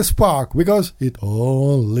get a spark, because it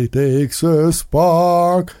only takes a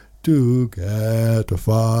spark to get the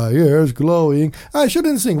fires glowing. I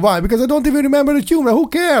shouldn't sing. Why? Because I don't even remember the tune. Who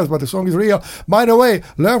cares? But the song is real. By the way,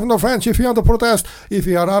 learn from the French if you want to protest, if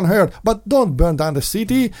you are unheard. But don't burn down the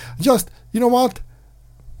city. Just, you know what?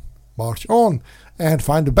 March on and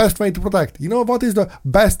find the best way to protect. You know what is the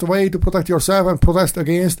best way to protect yourself and protest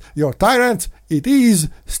against your tyrants? It is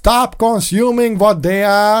stop consuming what they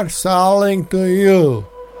are selling to you.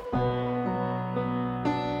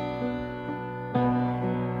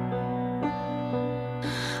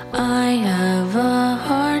 I have a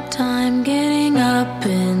hard time getting up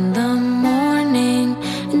in the morning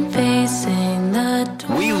and facing the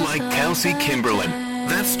door. We like Kelsey Kimberlin.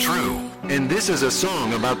 That's true. And this is a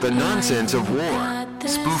song about the nonsense of war.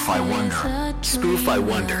 Spoof I Wonder. Spoof I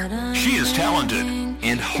Wonder. She is talented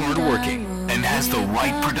and hardworking and has the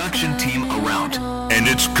right production team around. And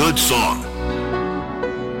it's good song.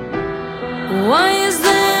 Why is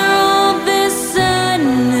there all this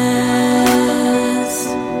sadness?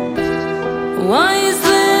 Why is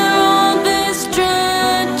there all this treachery?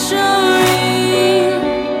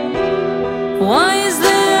 Why is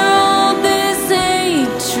there all this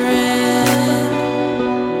hatred?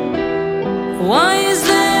 Why is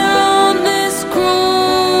there all this cruelty?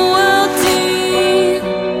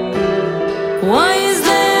 Why is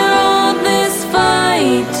there all this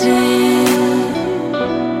fighting?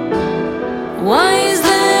 Why is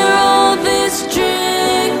there all this trickery?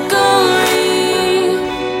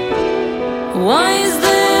 Why is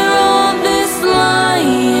there all this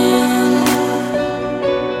lying?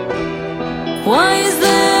 Why is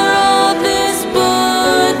there all this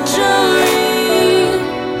butchery?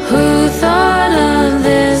 Who thought of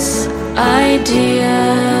this idea?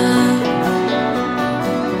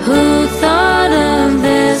 Who thought of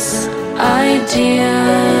this idea?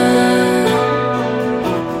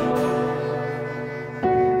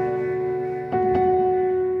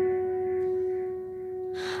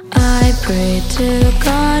 I prayed to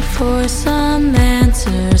God for some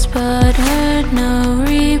answers, but heard no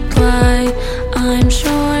reply. I'm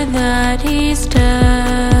sure that he's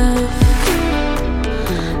deaf.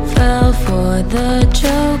 Fell for the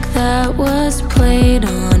joke that was played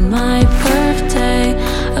on my birthday.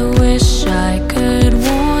 I wish I could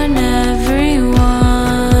warn everyone.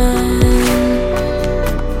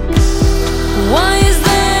 Why is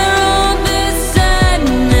there all this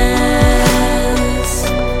sadness?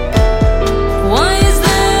 Why is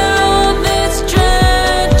there all this treachery?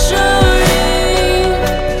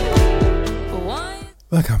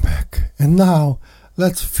 Welcome back. And now,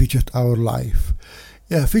 let's fidget our life.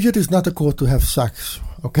 Yeah, fidget is not a code to have sex,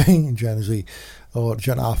 okay, Gen Z or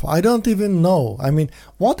Gen Alpha. I don't even know. I mean,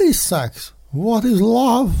 what is sex? What is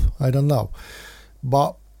love? I don't know.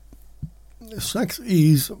 But sex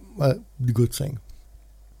is a good thing.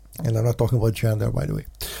 And I'm not talking about gender, by the way.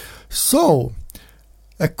 So,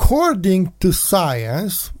 according to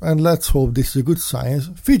science, and let's hope this is a good science,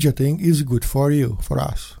 fidgeting is good for you, for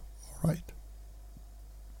us. All right.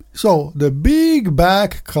 So, the Big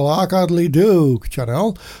Back Clockadly-Duke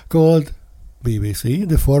channel called BBC,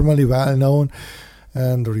 the formerly well-known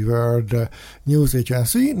and revered news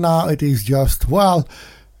agency, now it is just, well,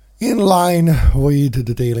 in line with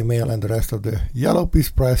the Daily Mail and the rest of the Yellow Piece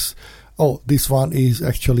Press. Oh, this one is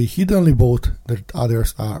actually hiddenly bought, the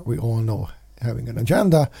others are, we all know, having an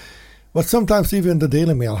agenda. But sometimes even the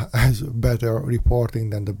Daily Mail has better reporting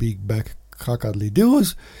than the Big Back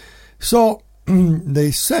Clockadly-Dukes. So,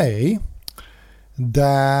 they say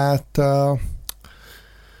that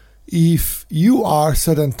if you are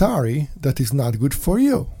sedentary, that is not good for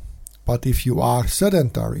you. But if you are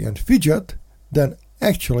sedentary and fidget, then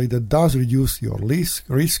actually that does reduce your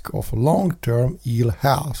risk of long-term ill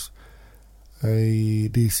health.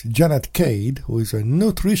 This Janet Cade, who is a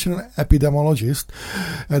nutrition epidemiologist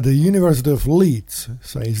at the University of Leeds,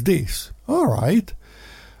 says this. All right,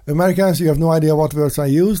 Americans, you have no idea what words I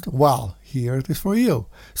used? Well, here it is for you.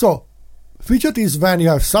 So, fidget is when you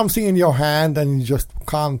have something in your hand and you just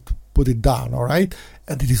can't put it down, all right?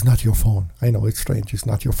 And it is not your phone. I know, it's strange, it's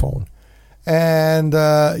not your phone. And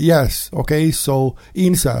yes, okay, so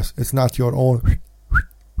incest, it's not your own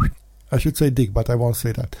I should say dig, but I won't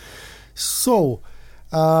say that. So,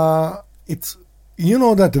 it's, you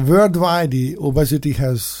know that worldwide the obesity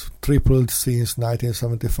has tripled since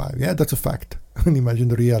 1975. Yeah, that's a fact. Imagine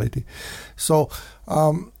the reality. So,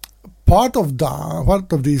 part of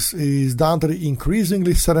this is down to the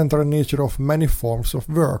increasingly sedentary nature of many forms of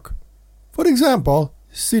work. For example,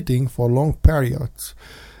 sitting for long periods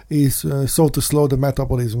is so to slow the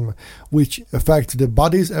metabolism, which affects the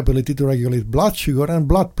body's ability to regulate blood sugar and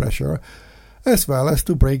blood pressure, as well as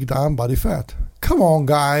to break down body fat. Come on,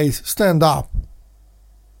 guys, stand up.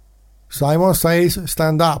 Simon says,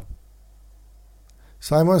 stand up.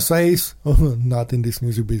 Simon says, not in this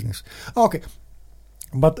music business. Okay,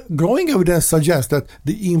 but growing evidence suggests that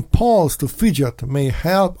the impulse to fidget may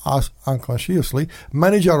help us unconsciously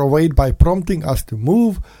manage our weight by prompting us to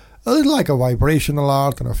move, a little like a vibration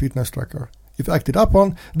alert on a fitness tracker. If acted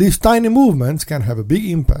upon, these tiny movements can have a big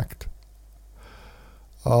impact.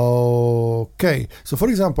 Okay, so for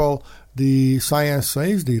example, the research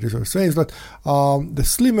says that the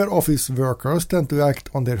slimmer office workers tend to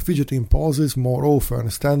act on their fidget impulses more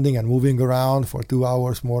often, standing and moving around for 2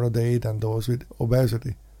 hours more a day than those with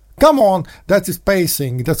obesity. Come on, that's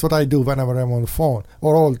spacing. That's what I do whenever I'm on the phone,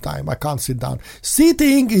 or all the time. I can't sit down.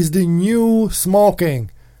 Sitting is the new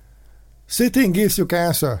smoking. Sitting gives you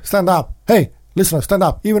cancer. Stand up. Hey, listener, stand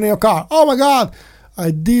up. Even in your car. Oh my God,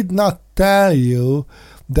 I did not tell you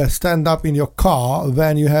that stand up in your car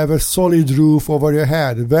when you have a solid roof over your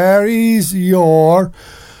head. Where is your,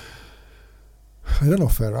 I don't know,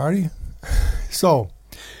 Ferrari? So,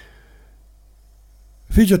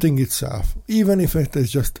 fidgeting itself, even if it is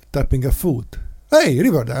just tapping a foot. Hey,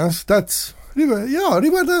 Riverdance,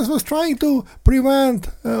 Riverdance was trying to prevent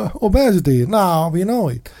obesity. Now we know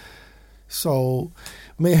it. So,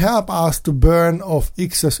 may help us to burn off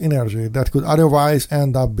excess energy that could otherwise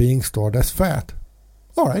end up being stored as fat.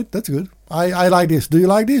 All right, that's good. I like this. Do you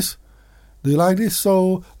like this? Do you like this?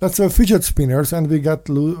 So let's have fidget spinners, and we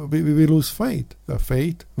lose weight.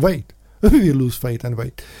 We lose weight and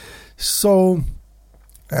weight. So,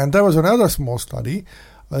 and there was another small study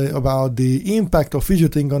about the impact of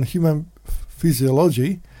fidgeting on human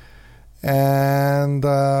physiology, and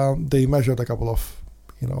they measured a couple of,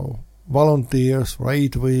 volunteers for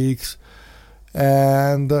 8 weeks,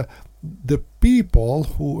 and the people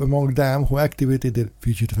among them who activated the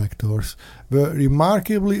fidget vectors were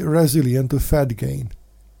remarkably resilient to fat gain.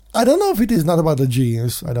 I don't know if it is not about the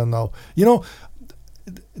genes. I don't know.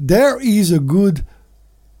 There is a good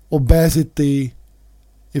obesity,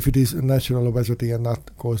 if it is natural obesity and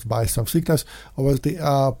not caused by some sickness, obesity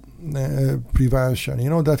prevention.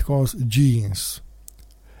 That causes genes.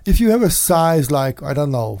 If you have a size like,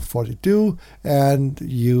 42, and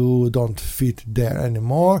you don't fit there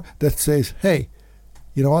anymore, that says, hey,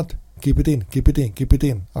 you know what? Keep it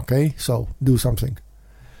in. Okay? So, do something.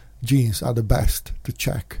 Jeans are the best to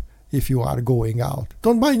check if you are going out.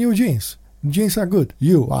 Don't buy new jeans. Jeans are good.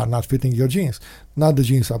 You are not fitting your jeans. Not the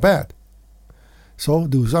jeans are bad. So,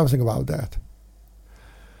 do something about that.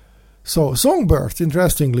 So, songbirds,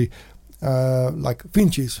 interestingly, like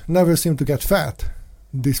finches, never seem to get fat,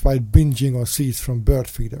 despite binging on seeds from bird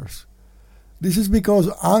feeders. This is because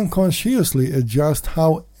unconsciously adjust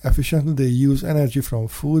how efficiently they use energy from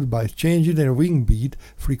food by changing their wing beat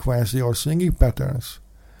frequency or singing patterns.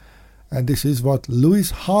 And this is what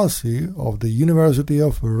Louis Halsey of the University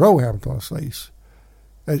of Roehampton says.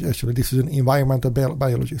 Actually, this is an environmental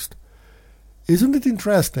biologist. Isn't it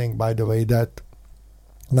interesting, by the way, that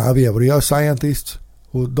now we have real scientists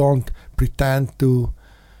who don't pretend to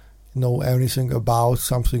know anything about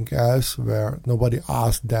something else where nobody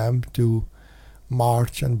asked them to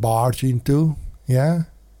march and barge into? Yeah?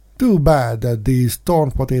 Too bad that these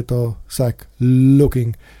torn potato sack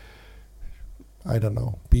looking,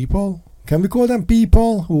 people? Can we call them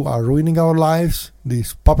people who are ruining our lives?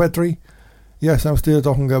 This puppetry? Yes, I'm still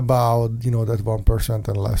talking about, that 1%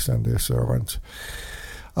 and less and their servants.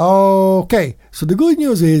 Okay, so the good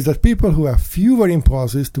news is that people who have fewer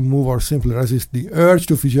impulses to move or simply resist the urge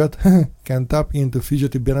to fidget can tap into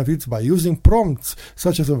fidgety benefits by using prompts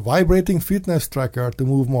such as a vibrating fitness tracker to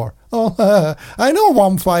move more. Oh, I know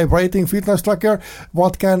one vibrating fitness tracker.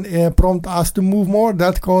 What can prompt us to move more?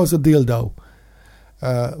 That calls a dildo.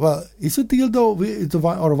 Is a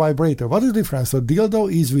dildo or a vibrator? What is the difference? So dildo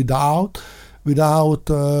is without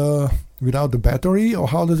the battery, or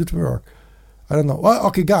how does it work? I don't know. Well,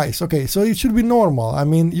 okay, guys. Okay, so it should be normal. I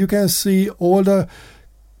mean, you can see all the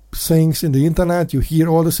things in the internet. You hear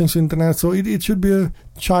all the things in the internet. So it should be a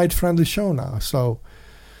child-friendly show now. So,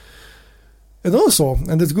 and also,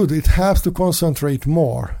 and it's good, it helps to concentrate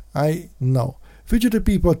more. I know. Fidgety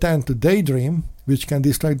people tend to daydream which can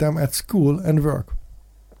distract them at school and work.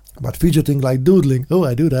 But fidgeting like doodling, oh,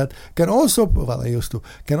 I do that, can also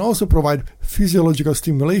provide physiological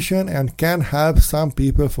stimulation and can help some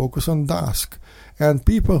people focus on task. And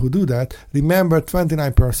people who do that remember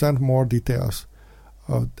 29% more details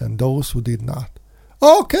than those who did not.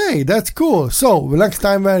 Okay, that's cool. So next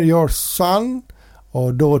time when your son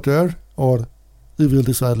or daughter, or you will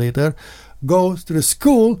decide later, goes to the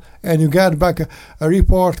school and you get back a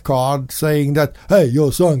report card saying that, hey,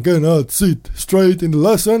 your son cannot sit straight in the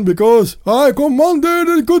lesson because I commanded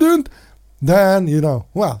and couldn't, then you know,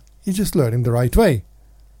 well, you just learned him the right way.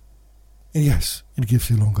 And yes, it gives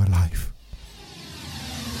you longer life.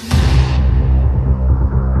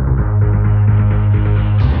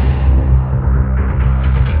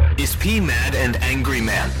 Is P mad and angry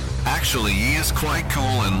man? Actually, he is quite cool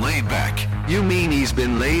and laid back. You mean he's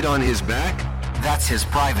been laid on his back? That's his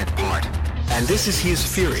private part. And this is his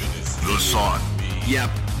Fury. The song.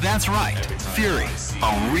 Yep, that's right. Fury.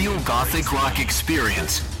 A real gothic rock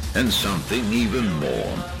experience. And something even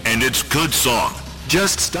more. And it's good song.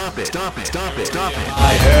 Just stop it. Stop it. Stop it. Stop it.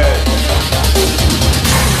 I heard.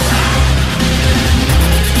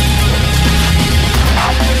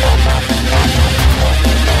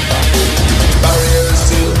 Barriers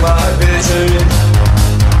to my vision,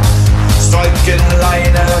 striking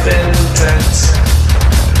line of intent.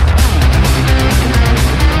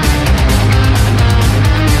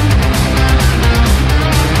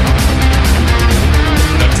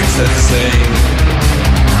 Nothing says the same,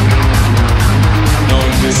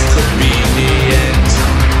 knowing this could be the end.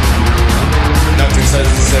 Nothing says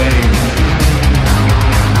the same,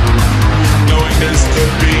 knowing this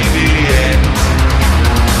could be the end.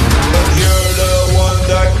 But you're the one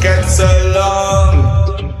that gets along.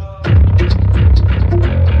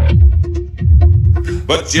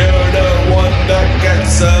 But you're the one that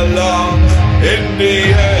gets along in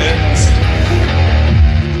the end.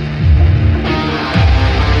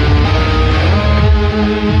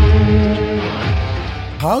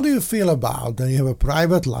 How do you feel about that you have a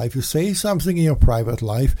private life, you say something in your private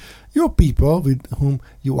life, your people with whom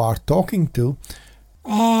you are talking to,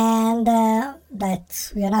 and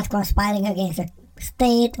that we are not conspiring against the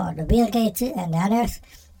state or the Bill Gates and the others.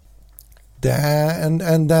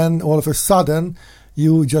 And then all of a sudden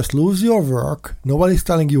you just lose your work, nobody's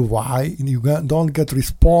telling you why, and you don't get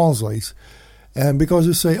responses. And because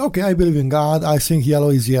you say, okay, I believe in God, I think yellow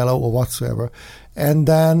is yellow or whatsoever, and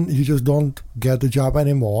then you just don't get the job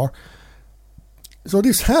anymore. So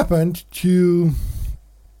this happened to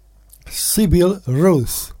Sybil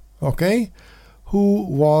Ruth, okay, who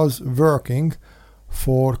was working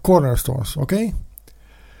for Cornerstones, okay?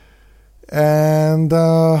 And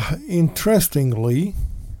interestingly,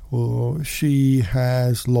 she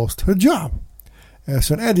has lost her job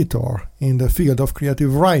as an editor in the field of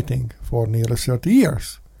creative writing for nearly 30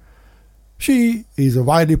 years. She is a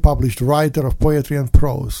widely published writer of poetry and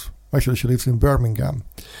prose. Actually, she lives in Birmingham.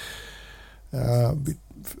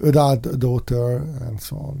 With adult daughter and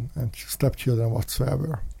so on, and stepchildren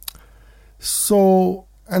whatsoever. So,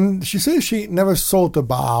 and she says she never thought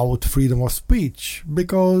about freedom of speech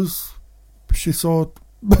because she thought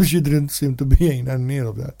she didn't seem to be in any need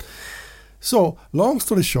of that. So, long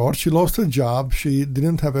story short, she lost her job. She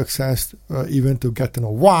didn't have access even to get to know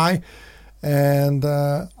why, and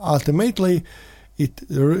ultimately, it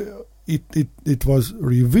was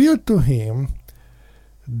revealed to him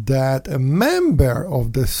that a member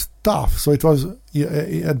of the staff, so it was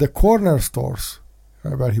at the corner stores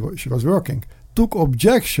where she was working, took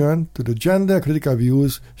objection to the gender critical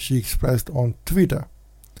views she expressed on Twitter.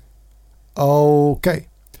 Okay,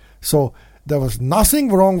 so there was nothing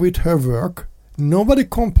wrong with her work. Nobody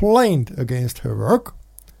complained against her work,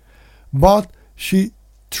 but she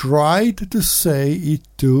tried to say it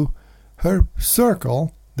to her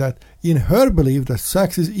circle that in her belief that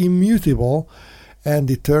sex is immutable and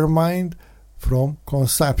determined from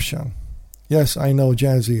conception. Yes, I know,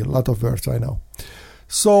 Gen Z, a lot of words I know.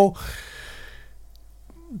 So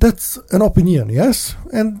that's an opinion, yes?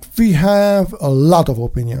 And we have a lot of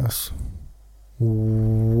opinions.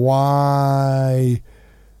 Why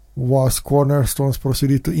was Cornerstones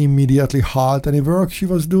proceeded to immediately halt any work she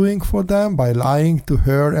was doing for them by lying to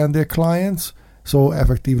her and their clients, so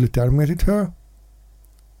effectively terminated her?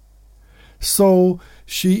 So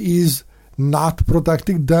she is not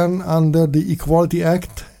protected then under the Equality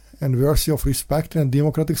Act and Mercy of Respect in a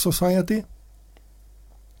democratic society?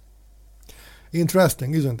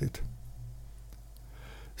 Interesting, isn't it?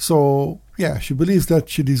 So, yeah, she believes that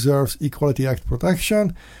she deserves Equality Act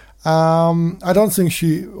protection. I don't think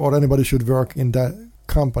she or anybody should work in that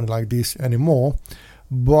company like this anymore,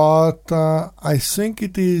 but I think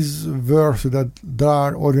it is worse that there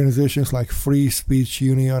are organizations like Free Speech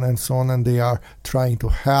Union and so on, and they are trying to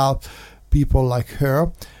help people like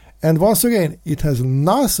her. And once again, it has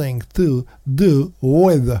nothing to do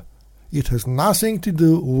with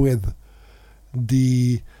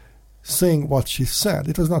the saying what she said.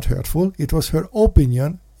 It was not hurtful. It was her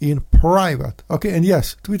opinion in private. Okay, and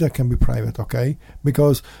yes, Twitter can be private, okay,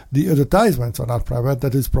 because the advertisements are not private.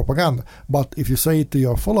 That is propaganda. But if you say it to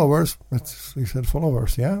your followers, you said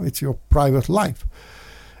followers, yeah, it's your private life,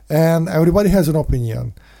 and everybody has an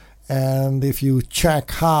opinion. And if you check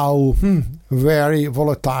how very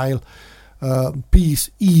volatile peace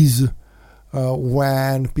is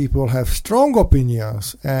when people have strong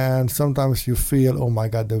opinions, and sometimes you feel, oh my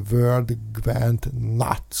God, the world went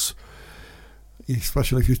nuts,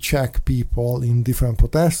 especially if you check people in different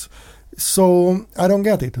protests. So I don't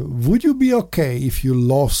get it. Would you be okay if you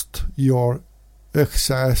lost your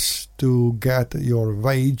access to get your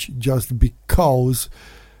wage just because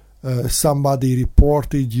somebody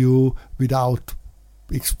reported you without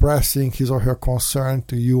expressing his or her concern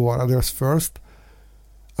to you or others first?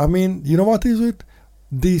 I mean, you know what is it?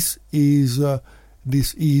 This is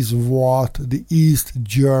what the East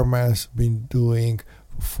Germans been doing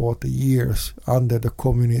for 40 years under the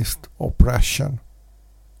communist oppression.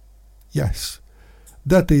 Yes,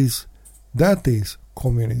 that is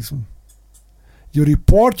communism. You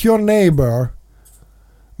report your neighbor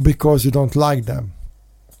because you don't like them,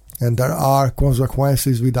 and there are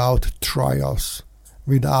consequences without trials,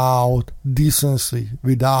 without decency,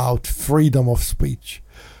 without freedom of speech.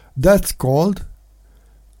 That's called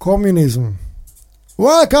communism.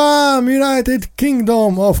 Welcome, United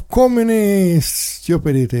Kingdom of Communist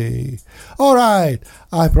Stupidity. Alright,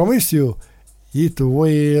 I promise you, it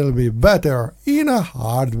will be better in a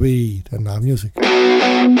heartbeat. And now music.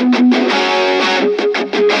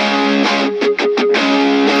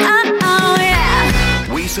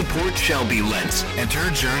 We support Shelby Lentz and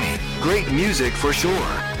her journey. Great music for sure.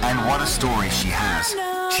 And what a story she has.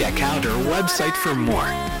 Check out her website for more.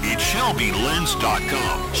 It's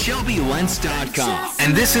ShelbyLentz.com. ShelbyLentz.com.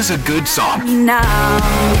 And this is a good song. Now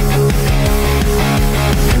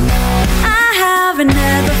I haven't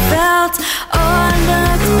ever felt or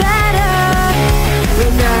looked better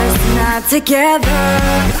with us not together.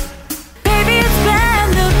 Baby, it's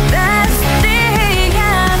been the best thing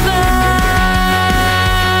ever.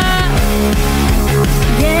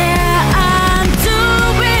 Yeah, I'm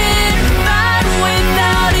doing fine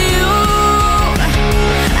without you.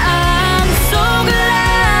 I'm so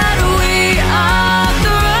glad we are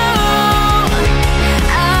through.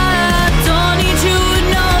 I don't need you,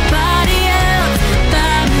 nobody else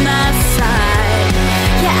by my side.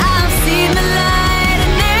 Yeah, I've seen the light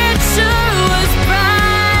and it sure was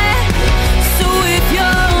bright. So if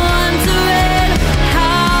you're wondering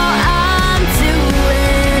how I'm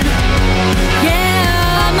doing,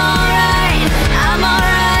 yeah, I'm alright,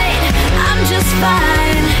 I'm just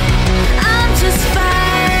fine, I'm just fine.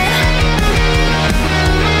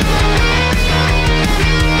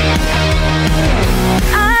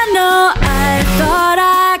 I know I thought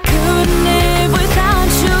I couldn't live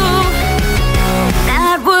without you.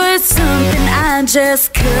 That was something I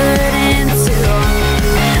just couldn't do,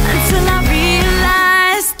 until I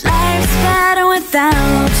realized life's better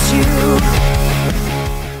without you.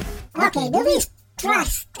 Okay, do we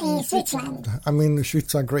trust Switzerland? I mean,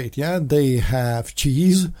 Swiss are great, yeah? They have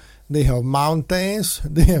cheese, they have mountains,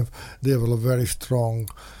 they have a very strong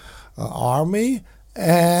army,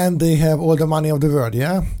 and they have all the money of the world,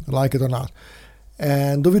 yeah? Like it or not.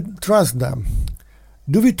 And do we trust them?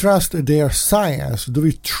 Do we trust their science? Do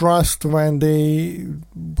we trust when they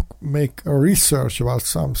make a research about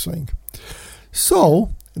something? So,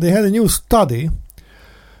 they had a new study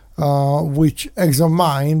which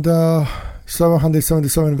examined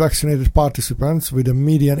 777 vaccinated participants with a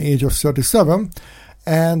median age of 37,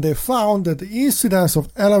 and they found that the incidence of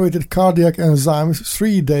elevated cardiac enzymes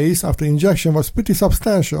 3 days after injection was pretty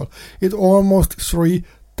substantial. It's almost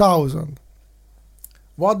 3,000.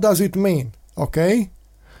 What does it mean? Okay?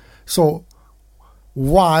 So,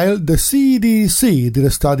 while the CDC did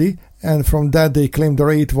a study, and from that they claimed the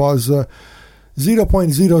rate was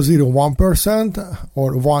 0.001%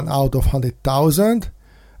 or 1 out of 100,000,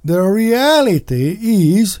 the reality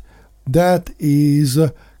is that is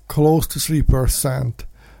close to 3%.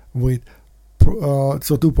 With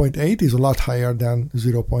so 2.8 is a lot higher than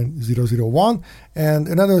 0.001, and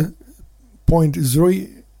another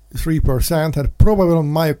 0.03% had probable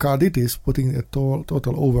myocarditis, putting the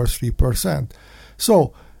total over 3%.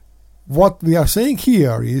 So what we are saying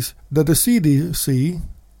here is that the CDC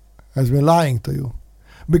has been lying to you.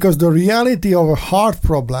 Because the reality of a heart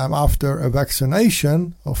problem after a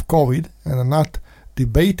vaccination of COVID, and I'm not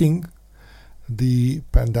debating the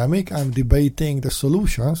pandemic, I'm debating the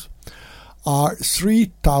solutions, are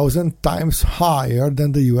 3,000 times higher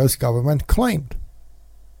than the US government claimed.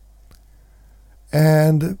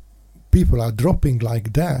 And people are dropping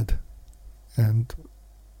like dead. And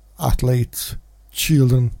athletes,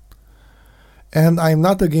 children. And I'm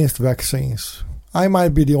not against vaccines. I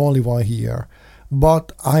might be the only one here.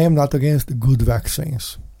 But I am not against good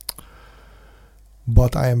vaccines.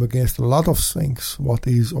 But I am against a lot of things. What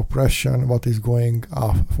is oppression, what is going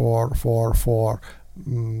for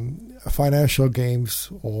financial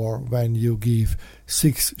gains, or when you give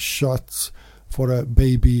 6 shots for a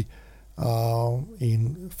baby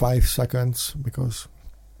in 5 seconds, because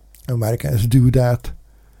Americans do that.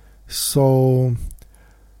 So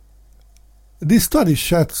this study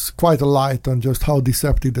sheds quite a light on just how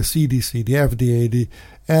deceptive the CDC, the FDA, the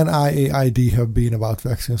NIAID have been about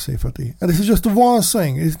vaccine safety. And this is just one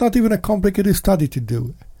thing. It's not even a complicated study to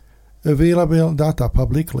do. Available data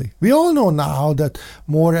publicly. We all know now that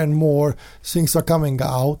more and more things are coming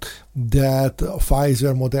out that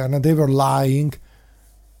Pfizer, Moderna, they were lying.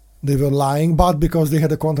 They were lying, but because they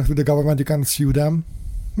had a contract with the government, you can't sue them.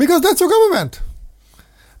 Because that's your government.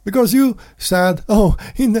 Because you said, oh,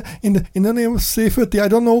 in the name of safety, I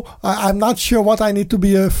don't know, I'm not sure what I need to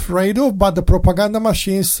be afraid of, but the propaganda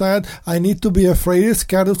machine said I need to be afraid,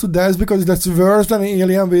 scared to death, because that's worse than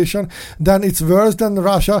alien invasion, then it's worse than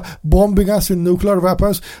Russia bombing us with nuclear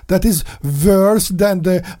weapons, that is worse than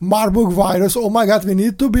the Marburg virus. Oh my God, we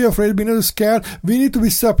need to be afraid, we need to be scared, we need to be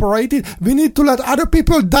separated, we need to let other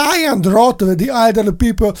people die and rot. The elderly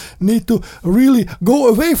people need to really go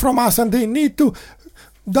away from us, and they need to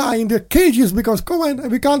die in their cages, because come on,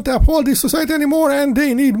 we can't uphold this society anymore, and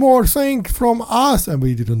they need more thing from us. And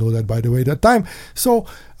we didn't know that, by the way, that time. So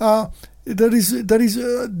there is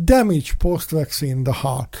damage post-vaccine in the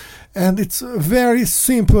heart, and it's very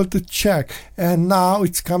simple to check, and now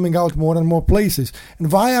it's coming out more and more places.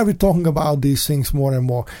 And why are we talking about these things more and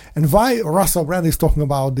more? And why Russell Brand is talking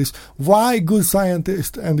about this? Why good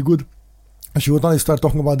scientists and good journalists start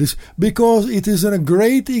talking about this? Because it is a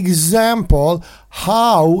great example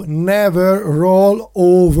how never roll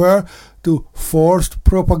over to forced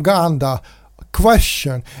propaganda.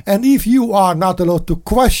 Question. And if you are not allowed to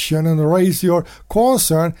question and raise your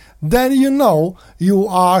concern, then you know you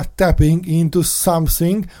are tapping into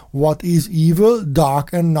something what is evil,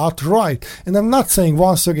 dark, and not right. And I'm not saying,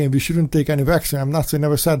 once again, we shouldn't take any vaccine. I'm not saying,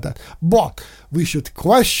 never said that. But we should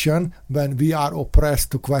question when we are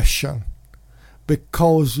oppressed to question.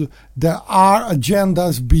 Because there are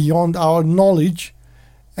agendas beyond our knowledge,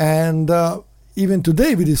 and even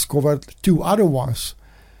today we discovered 2 other ones.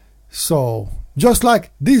 So, just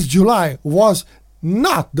like this July was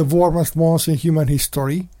not the warmest month in human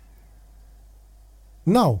history,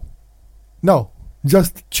 no,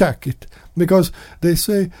 just check it. Because they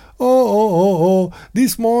say,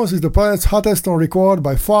 this month is the planet's hottest on record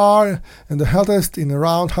by far, and the hottest in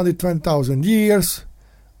around 120,000 years.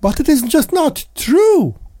 But it is just not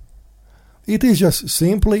true. It is just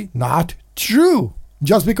simply not true.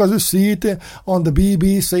 Just because you see it on the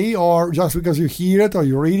BBC, or just because you hear it or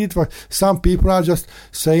you read it, but some people are just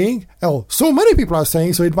saying, so many people are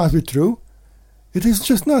saying, so it must be true. It is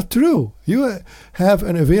just not true. You have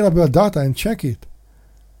an available data and check it.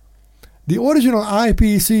 The original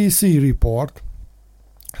IPCC report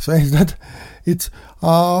says that it's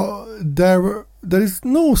there is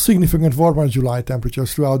no significant warmer July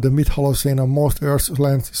temperatures throughout the mid-Holocene on most Earth's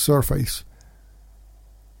land surface.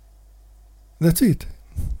 That's it.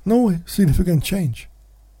 No significant change.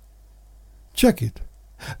 Check it.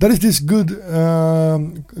 There is this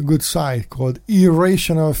good site called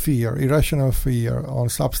Irrational Fear on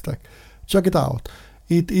Substack. Check it out.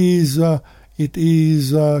 It is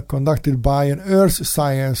conducted by an earth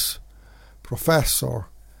science professor.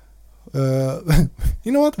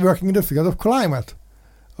 You know what? Working in the field of climate.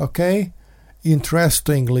 Okay?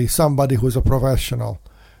 Interestingly, somebody who's a professional.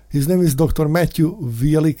 His name is Dr. Matthew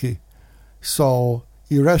Wielicki. So,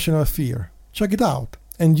 Irrational Fear. Check it out.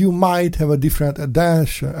 And you might have a different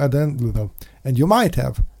and you might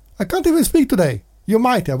have. I can't even speak today. You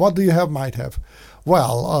might have. What do you have, might have?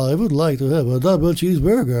 Well, I would like to have a double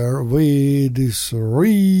cheeseburger with these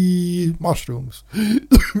 3 mushrooms.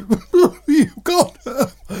 You can't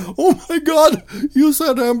have. Oh my God! You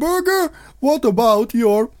said hamburger? What about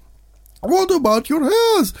your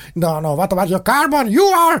health? No, what about your carbon? You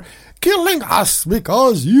are killing us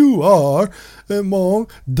because you are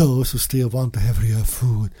among those who still want to have real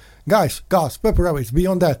food. Guys, pepper rabbits,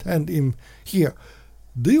 beyond that, and in here.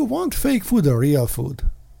 Do you want fake food or real food?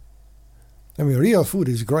 I mean, real food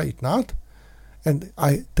is great, not? And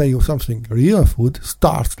I tell you something, real food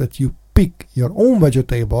starts that you pick your own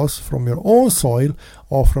vegetables from your own soil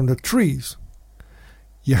or from the trees.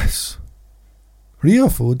 Yes, real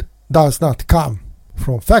food does not come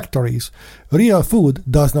from factories. Real food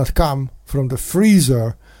does not come from the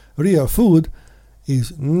freezer. Real food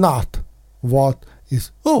is not what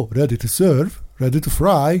is, ready to serve, ready to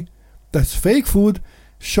fry. That's fake food,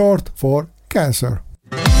 short for cancer.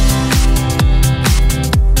 Okay,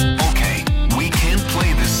 we can't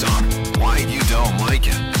play this song. Why you don't like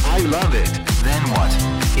it? I love it. Then what?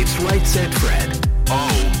 It's right, said Fred.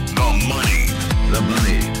 Oh, the money. The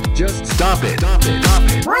money. Just stop it. Stop it. Stop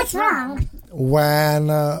it. What's wrong? When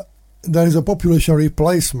there is a population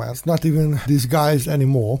replacement, it's not even disguised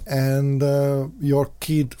anymore, and your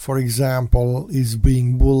kid, for example, is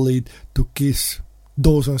being bullied to kiss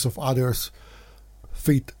dozens of others'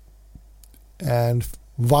 feet and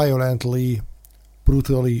violently,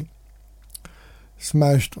 brutally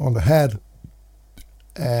smashed on the head,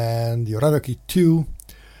 and your other kid too.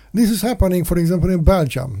 This is happening, for example, in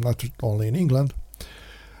Belgium, not only in England.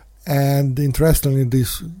 And interestingly,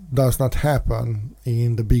 this does not happen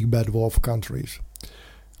in the big bad wolf countries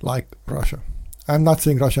like Russia. I'm not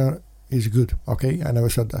saying Russia is good, okay? I never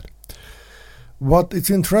said that. But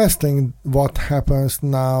it's interesting what happens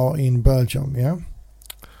now in Belgium, yeah?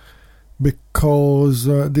 Because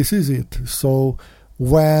this is it. So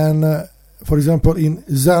when, for example, in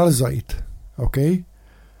Zelzate, okay,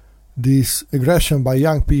 this aggression by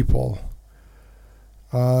young people,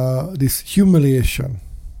 this humiliation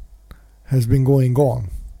has been going on,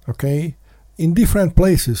 okay, in different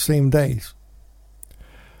places, same days.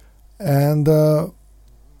 And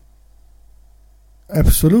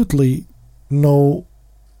absolutely no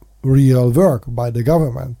real work by the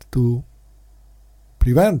government to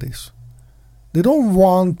prevent this. They don't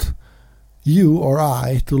want you or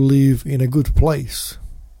I to live in a good place.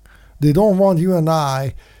 They don't want you and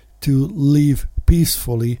I to live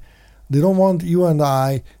peacefully. They don't want you and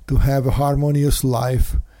I to have a harmonious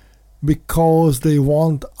life, because they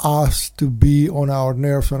want us to be on our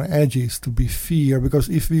nerves, on edges, to be fear. Because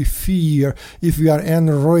if we fear, if we are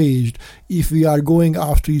enraged, if we are going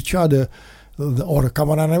after each other or a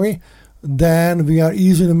common enemy, then we are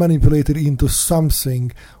easily manipulated into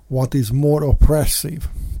something what is more oppressive.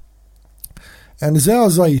 And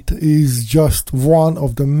Zelzate is just one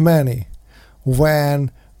of the many when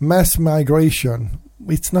mass migration,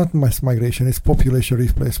 it's not mass migration, it's population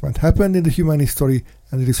replacement, happened in the human history,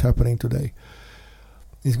 and it is happening today.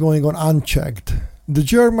 It's going on unchecked. The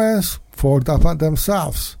Germans forgot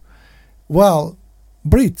themselves. Well,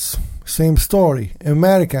 Brits, same story.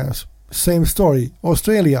 Americans, same story.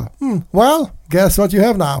 Australia, well, guess what you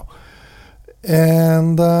have now?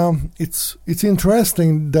 And it's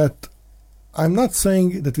interesting that I'm not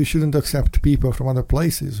saying that we shouldn't accept people from other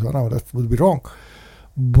places. No, that would be wrong.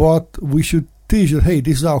 But we should teach that, hey,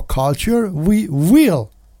 this is our culture. We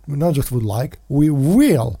will, not just would like, we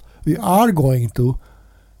are going to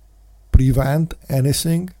prevent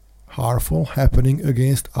anything harmful happening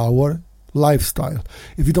against our lifestyle.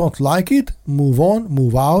 If you don't like it, move on,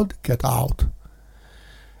 move out, get out.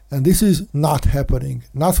 And this is not happening,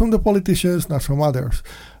 not from the politicians, not from others,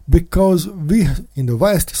 because we in the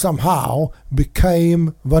West somehow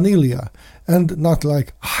became vanilla and not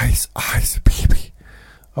like ice, baby.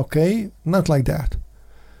 Okay, not like that.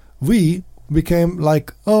 We became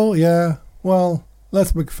like, oh yeah, well,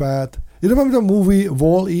 let's make fat. You remember the movie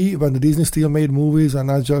Wall-E, when the Disney still made movies and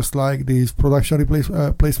not just like these production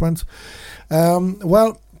placements?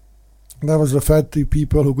 Well, there was the fat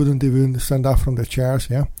people who couldn't even stand up from their chairs,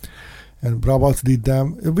 yeah? And robots did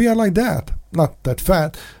them. We are like that. Not that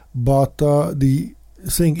fat, but the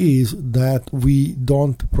thing is that we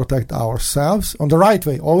don't protect ourselves on the right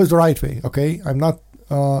way, always the right way, okay? I'm not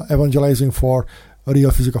evangelizing for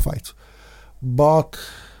real physical fights. But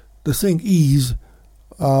the thing is,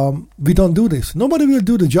 we don't do this. Nobody will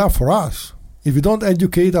do the job for us. If we don't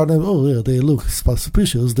educate our neighbors, oh, yeah, they look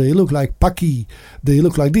suspicious, they look like Paki, they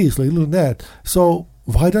look like this, they look like that. So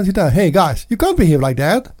why don't you tell, hey guys, you can't behave like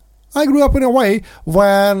that. I grew up in a way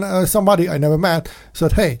when somebody I never met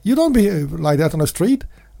said, hey, you don't behave like that on the street.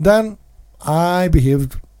 Then I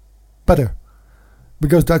behaved better.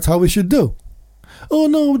 Because that's how we should do. Oh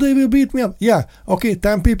no, they will beat me up. Yeah, okay,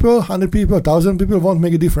 10 people, 100 people, 1,000 people won't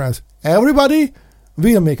make a difference. Everybody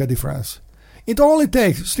will make a difference. It only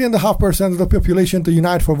takes 3.5% of the population to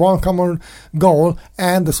unite for one common goal,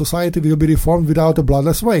 and the society will be reformed without a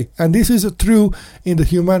bloodless way. And this is true in the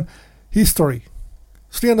human history.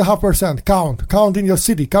 3.5%, count in your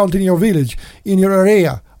city, count in your village, in your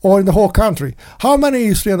area, or in the whole country? How many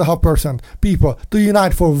is 3.5% people to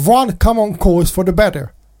unite for one common cause for the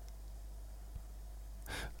better?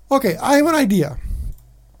 Okay, I have an idea.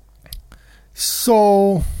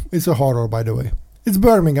 So, it's a horror, by the way. It's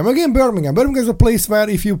Birmingham. Again, Birmingham. Birmingham is a place where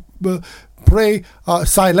if you pray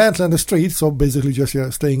silently on the street, so basically just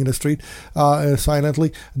staying in the street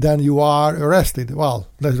silently, then you are arrested. Well,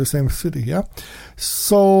 that's the same city, yeah?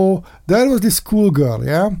 So, there was this schoolgirl,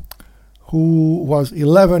 yeah, who was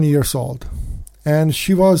 11 years old. And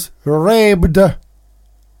she was raped.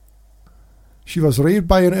 She was raped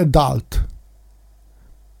by an adult.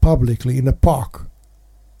 Publicly in a park.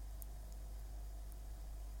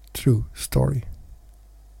 True story.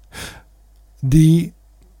 The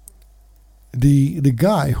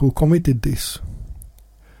guy who committed this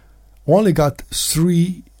only got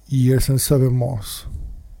 3 years and 7 months.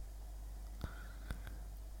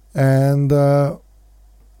 And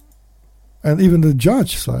even the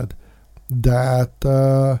judge said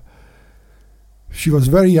that she was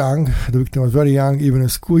very young, the victim was very young, even in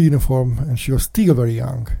school uniform, and she was still very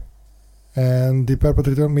young. And the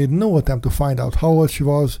perpetrator made no attempt to find out how old she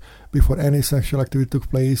was before any sexual activity took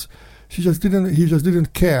place. He just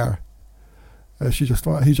didn't care. He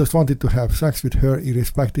just wanted to have sex with her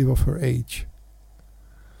irrespective of her age.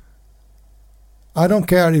 I don't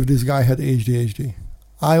care if this guy had ADHD.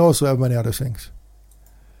 I also have many other things.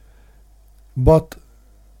 But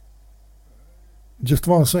just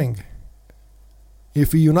one thing.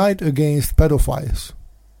 If we unite against pedophiles,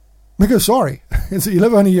 because sorry, it's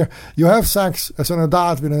 11 years, you have sex as an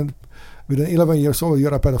adult with an 11 years old,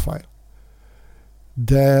 you're a pedophile.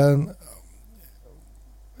 Then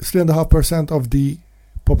 3.5% of the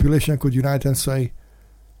population could unite and say,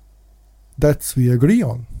 that's we agree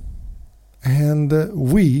on. And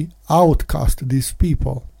we outcast these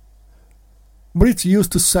people. Brits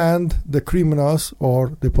used to send the criminals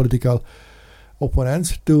or the political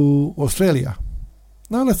opponents to Australia.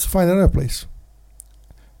 Now let's find another place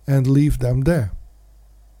and leave them there.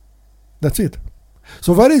 That's it.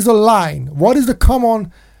 So where is the line? What is the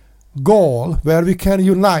common goal where we can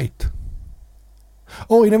unite?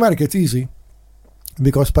 Oh, in America it's easy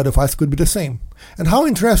because pedophiles could be the same. And how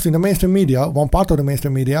interesting the mainstream media, one part of the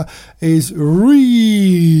mainstream media, is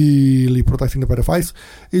really protecting the pedophiles,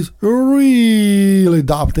 is really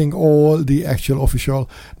adopting all the actual official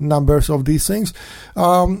numbers of these things.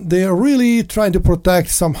 They are really trying to protect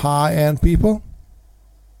some high-end people.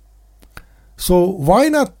 So why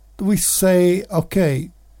not we say,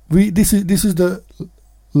 okay, this is the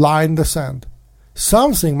line in the sand.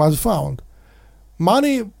 Something must be found.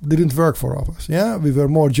 Money didn't work for us. Yeah, we were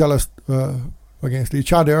more jealous against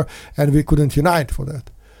each other, and we couldn't unite for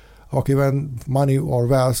that. Okay, when money or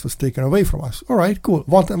wealth was taken away from us. All right, cool.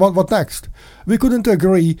 What next? We couldn't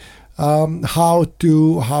agree how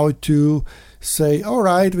to say, all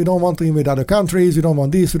right, we don't want to invade other countries, we don't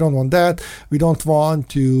want this, we don't want that, we don't want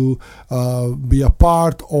to be a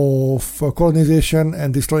part of colonization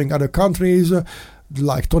and destroying other countries,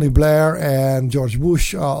 like Tony Blair and George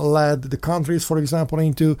Bush led the countries, for example,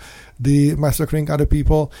 into the massacring other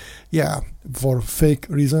people, for fake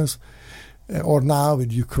reasons. Or now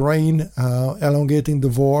with Ukraine elongating the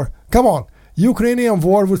war. Come on, Ukrainian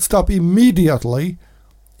war would stop immediately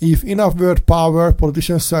if enough world power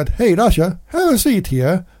politicians said, hey Russia, have a seat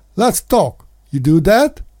here, let's talk. You do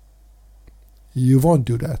that? You won't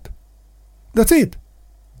do that. That's it.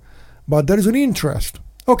 But there is an interest.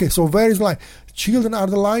 Okay, so where is the line? Children are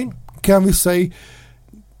the line? Can we say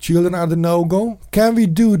children are the no-go? Can we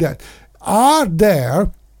do that? Are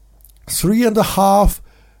there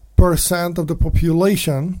 3.5% of the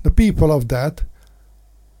population, the people of that,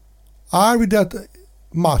 are we that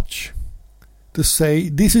much to say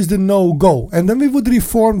this is the no-go? And then we would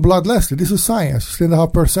reform bloodlessly. This is science.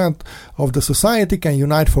 3.5% of the society can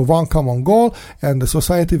unite for one common goal, and the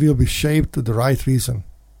society will be shaped to the right reason.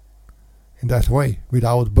 In that way,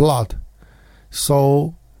 without blood.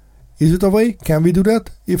 So, is it a way? Can we do that?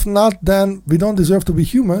 If not, then we don't deserve to be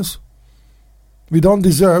humans. We don't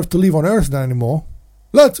deserve to live on Earth then anymore.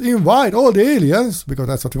 Let's invite all the aliens, because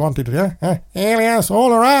that's what we wanted, yeah? Aliens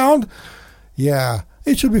all around. Yeah,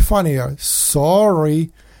 it should be funnier.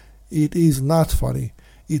 Sorry, it is not funny.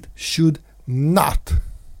 It should not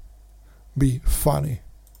be funny.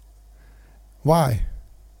 Why?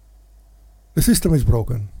 The system is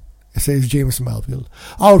broken, says James Melville.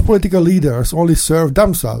 Our political leaders only serve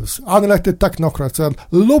themselves, unelected technocrats and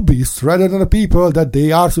lobbyists, rather than the people that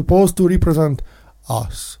they are supposed to represent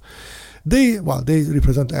us. They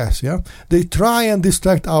represent us, yeah? They try and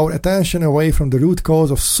distract our attention away from the root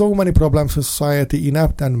cause of so many problems in society,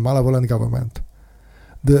 inept and malevolent government.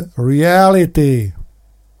 The reality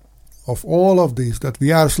of all of this that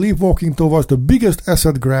we are sleepwalking towards the biggest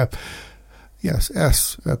asset grab. Yes,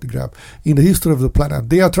 asset grab in the history of the planet.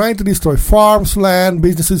 They are trying to destroy farms, land,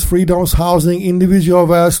 businesses, freedoms, housing, individual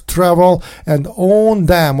wealth, travel, and own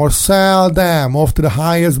them or sell them off to the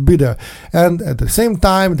highest bidder. And at the same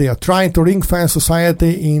time, they are trying to ring-fence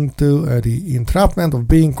society into the entrapment of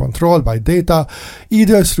being controlled by data,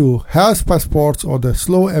 either through health passports or the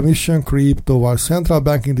slow emission creep towards central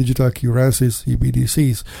banking digital currencies,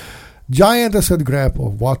 CBDCs. Giant asset grab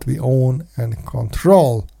of what we own and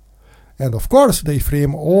control. And of course, they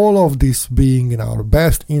frame all of this being in our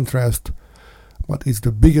best interest, but it's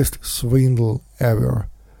the biggest swindle ever.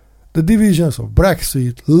 The divisions of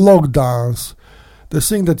Brexit, lockdowns, the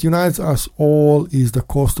thing that unites us all is the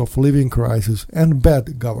cost of living crisis and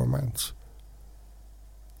bad governments.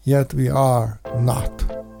 Yet we are not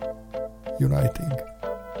uniting.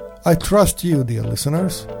 I trust you, dear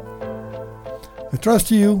listeners. I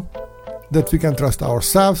trust you that we can trust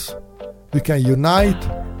ourselves, we can unite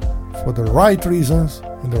for the right reasons,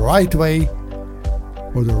 in the right way,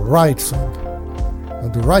 for the right thing,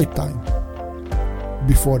 at the right time,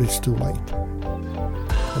 before it's too late.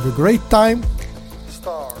 Have a great time,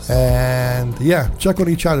 and check on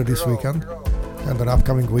each other this weekend and an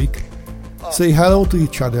upcoming week. Say hello to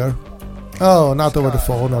each other. Oh, not over the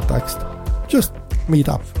phone or text. Just meet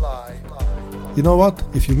up. You know what?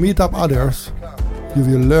 If you meet up others, you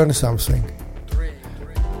will learn something.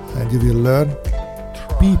 And you will learn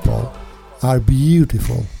people are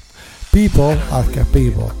beautiful. People are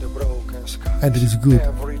capable. And it is good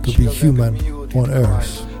to be human on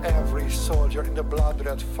earth.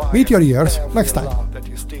 Meet your ears next time.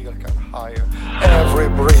 Every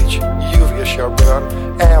bridge you shall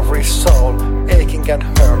burn, every soul aching and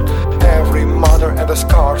hurt, every mother and the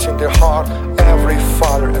scars in their heart, every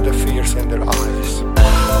father and the fears in their eyes.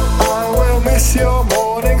 I will miss your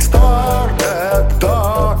morning star that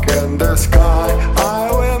darkened the sky.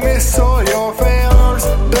 I will miss all your failures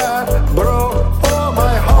that broke all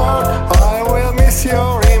my heart. I will miss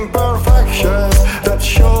your imperfections that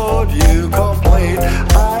showed you complete.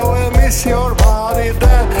 I will miss your body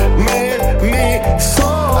that made me so.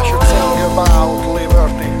 I should sing about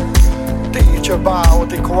liberty, teach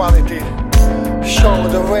about equality, show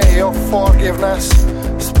the way of forgiveness,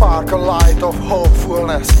 spark a light of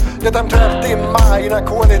hopefulness. Yet I'm trapped in my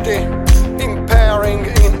inequality, impairing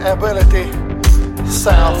inability,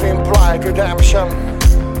 self-implied redemption,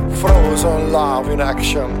 frozen love in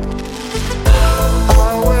action.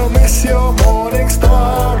 I will miss your morning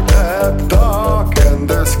star that darkened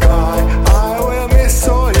the sky. I will miss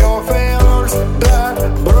all your failures that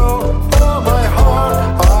broke all my heart.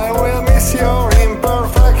 I will miss your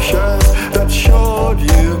imperfections that showed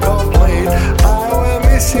you complete. I will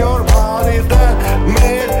miss your body that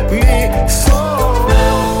made me so.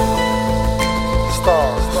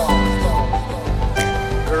 Stars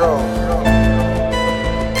grow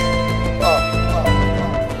up.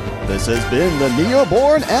 This has been the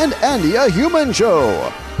Neoborn and Andy a Human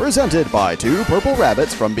Show, presented by two purple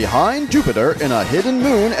rabbits from behind Jupiter in a hidden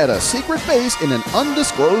moon at a secret base in an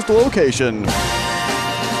undisclosed location.